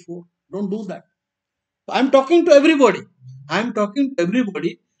b4. Don't do that. I am talking to everybody. I am talking to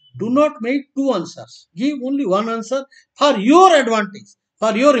everybody. Do not make two answers. Give only one answer for your advantage,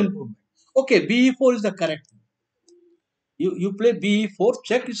 for your improvement. Okay, b4 is the correct thing. You play b4,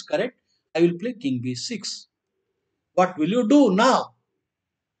 check is correct. I will play king b6. What will you do now?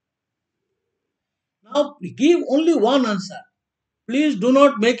 Now give only one answer. Please do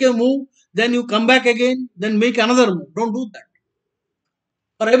not make a move, then you come back again, then make another move. Don't do that.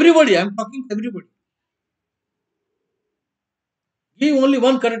 For everybody, I am talking to everybody. Give only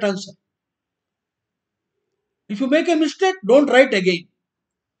one correct answer. If you make a mistake, don't write again.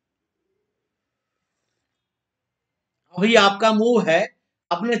 अभी आपका move है,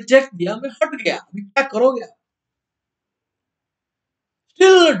 आपने check दिया, मैं हट गया, अभी क्या करोगे?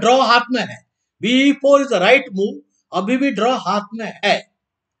 स्टिल ड्रॉ हाथ में है. b4 is the right move. अभी भी ड्रॉ हाथ में है.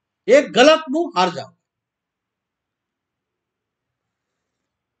 एक गलत मूव हार जाओ.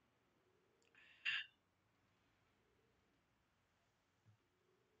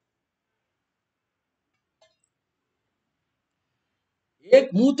 एक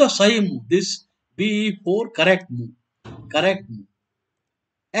मूव तो सही move. This b4 correct move. Correct move.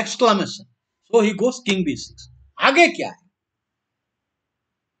 Exclamation. So he goes king b6. आगे क्या है?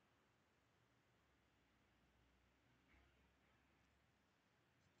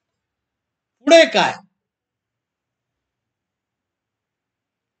 पुढे काय?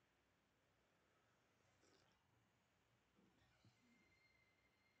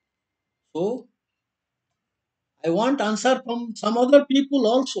 So I want answer from some other people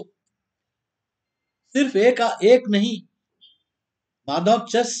also. सिर्फ एक नहीं. Madhav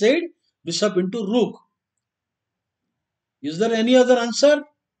just said bishop into rook. Is there any other answer?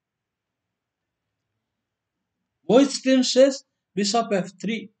 Mohit says bishop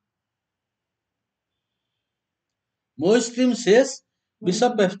f3. Mohit says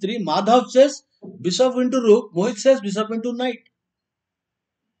bishop f3. Madhav says bishop into rook. Mohit says bishop into knight.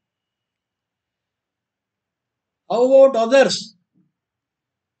 How about others?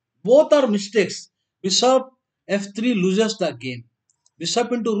 Both are mistakes. Bishop f3 loses the game.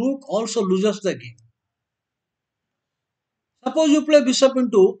 Bishop into rook also loses the game. Suppose you play bishop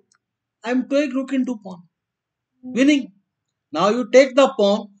into, I am taking rook into pawn. Winning. Now you take the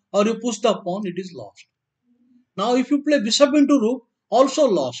pawn or you push the pawn, it is lost. Now if you play bishop into rook, also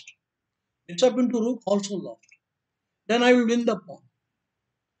lost. Bishop into rook, also lost. Then I will win the pawn.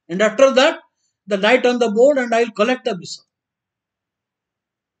 And after that, the knight on the board and I will collect the bishop.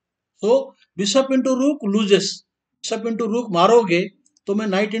 So bishop into rook loses. Bishop into rook मारोगे तो मैं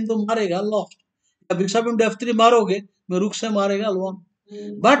knight into मारेगा lost. या bishop into f3 मारोगे मैं rook से मारेगा won.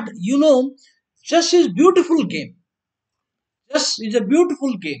 But you know, chess is beautiful game. Chess is a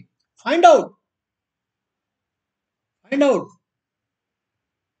beautiful game. Find out. Find out.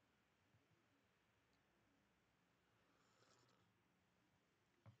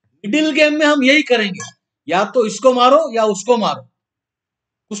 Middle game में हम यही करेंगे, या तो इसको मारो या उसको मारो,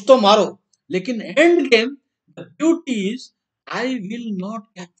 कुछ तो मारो. लेकिन end game the beauty is I will not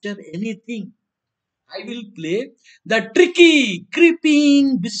capture anything. I will play the tricky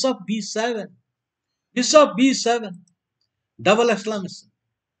creeping bishop b7. Bishop b7. Double exclamation.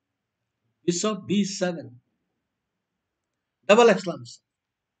 Bishop b7. Double exclamation.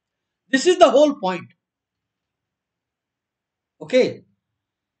 This is the whole point. Okay.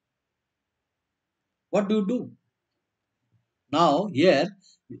 What do you do? Now here,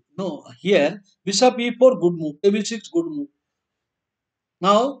 no, here bishop e4 good move. ab6 good move.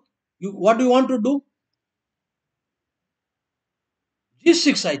 Now what do you want to do?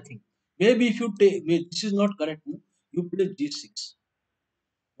 g6 I think. Maybe if you take, this is not correct move. You play g6.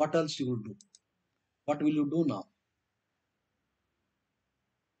 What else you will do? What will you do now?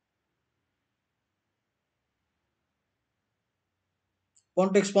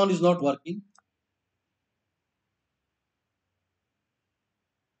 Pawn takes pawn is not working.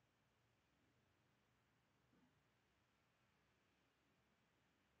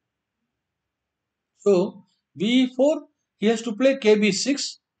 So b4 he has to play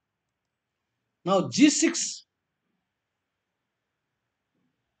kb6. Now g6.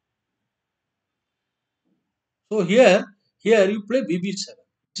 So here you play bb7.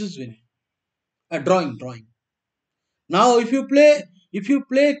 This is winning. Drawing. Now if you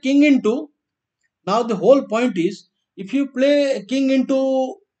play king into, now the whole point is if you play king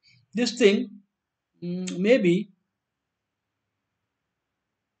into this thing, maybe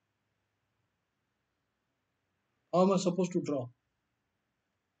how am I supposed to draw?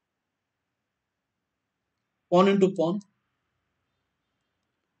 Pawn into pawn.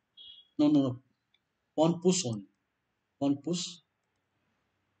 No. Pawn push only. Pawn push.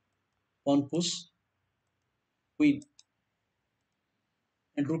 Pawn push. Queen.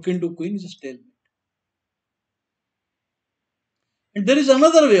 And rook into queen is a stalemate. And there is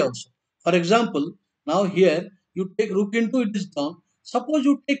another way also. For example, now here you take rook into, it is down. Suppose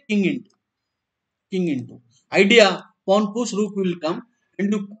you take king into. King into. Idea, pawn push, rook will come.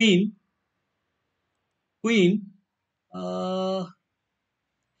 And you queen, uh,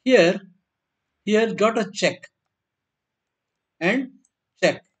 here got a check. And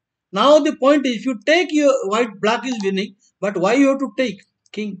check. Now the point is, if you take your black is winning, but why you have to take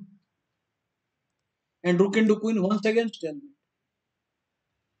king? And rook into queen once again stalemate.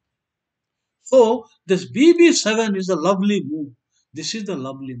 So this bb7 is a lovely move. This is the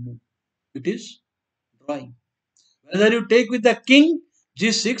lovely move. It is drawing. Whether you take with the king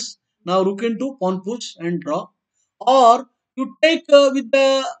g6, now rook into pawn push and draw, or you take with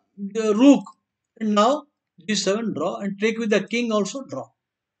the rook and now g7 draw, and take with the king also draw.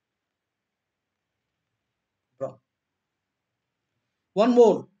 Draw. One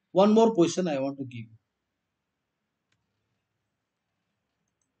more position I want to give you.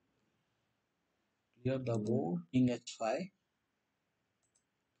 Clear the board, king h5.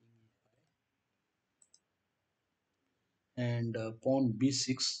 And pawn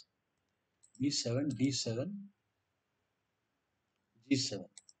b6, b7, d7, g7.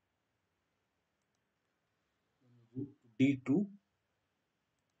 D2,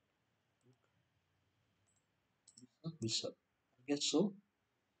 bishop. I guess so.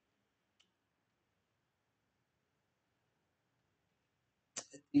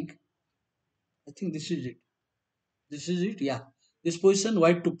 I think I think this is it. This is it. Yeah. This position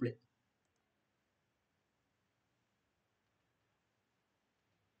white to play.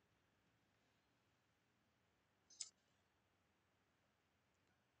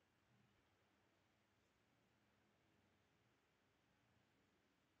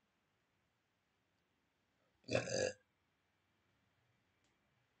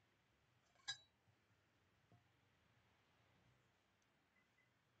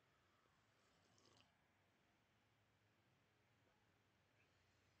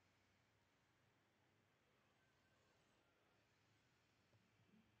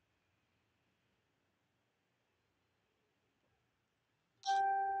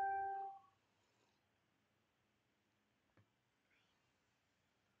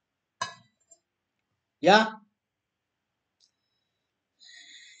 Yeah.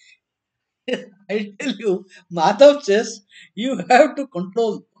 I tell you, Madhav chess, you have to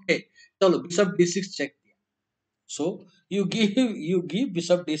control. Okay. Chalo, bishop D6 check. So you give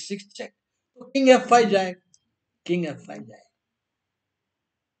bishop D6 check. So king F5 जाए. King F5 जाए.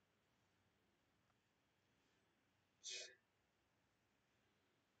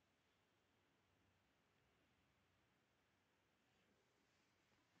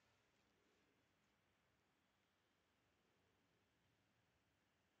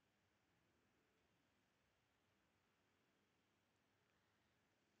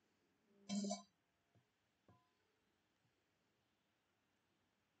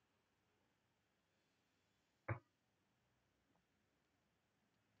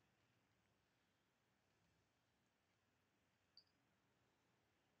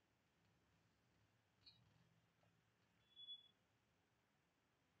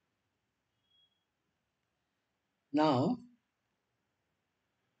 Now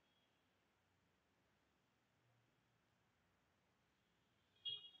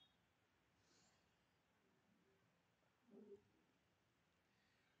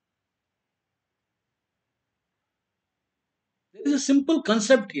there is a simple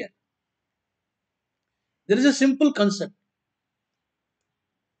concept here. There is a simple concept.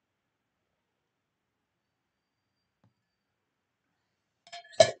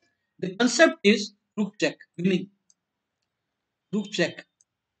 The concept is rook check. Winning. Rook check.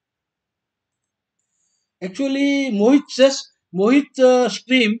 Actually, Mohit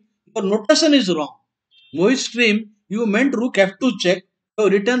stream, your notation is wrong. Mohit stream, you meant rook F2 check. You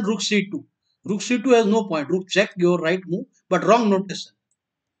written rook C2. Rook C2 has no point. Rook check, your right move, but wrong notation.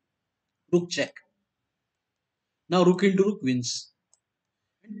 Rook check. Now rook into rook wins.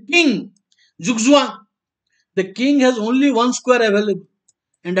 King, Zugzwang. The king has only one square available.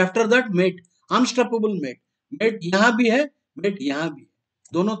 And after that mate, unstoppable mate. Mate यहाँ भी है, mate यहाँ भी है.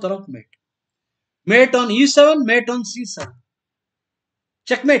 दोनों तरफ mate. Mate on E7, mate on C7.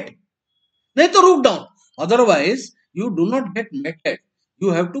 Checkmate. नहीं तो rook down. Otherwise, you do not get mated. You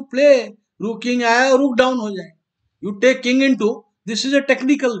have to play. Rook king आया rook down हो जाए. You take king into. This is a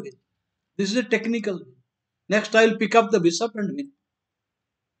technical win. This is a technical win. Next, I will pick up the bishop and win.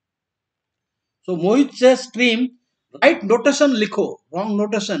 So Mohit says stream. Right notation लिखो. Wrong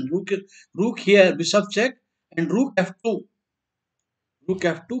notation. Rook here. Bishop check and rook F2. Rook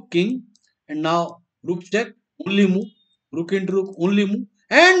F2 king and now rook check only move. Rook into rook only move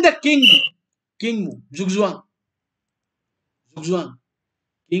and the king move. Zugzwang. Zugzwang.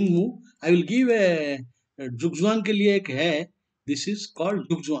 King move. I will give a Zugzwang के लिए एक है. This is called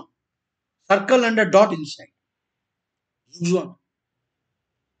Zugzwang. Circle and a dot inside. Zugzwang.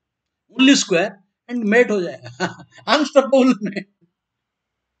 Only square and mate हो जाएगा. Unstoppable mate.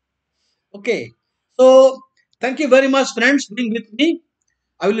 Okay. So thank you very much, friends, being with me.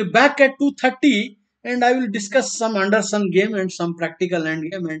 I will be back at 2:30 and I will discuss some Anderson game and some practical end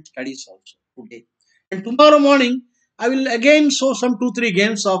game and studies also today. And tomorrow morning, I will again show some 2-3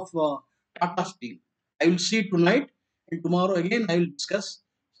 games of Tata Steel. I will see tonight and tomorrow again I will discuss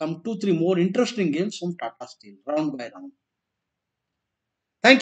some 2-3 more interesting games from Tata Steel round by round.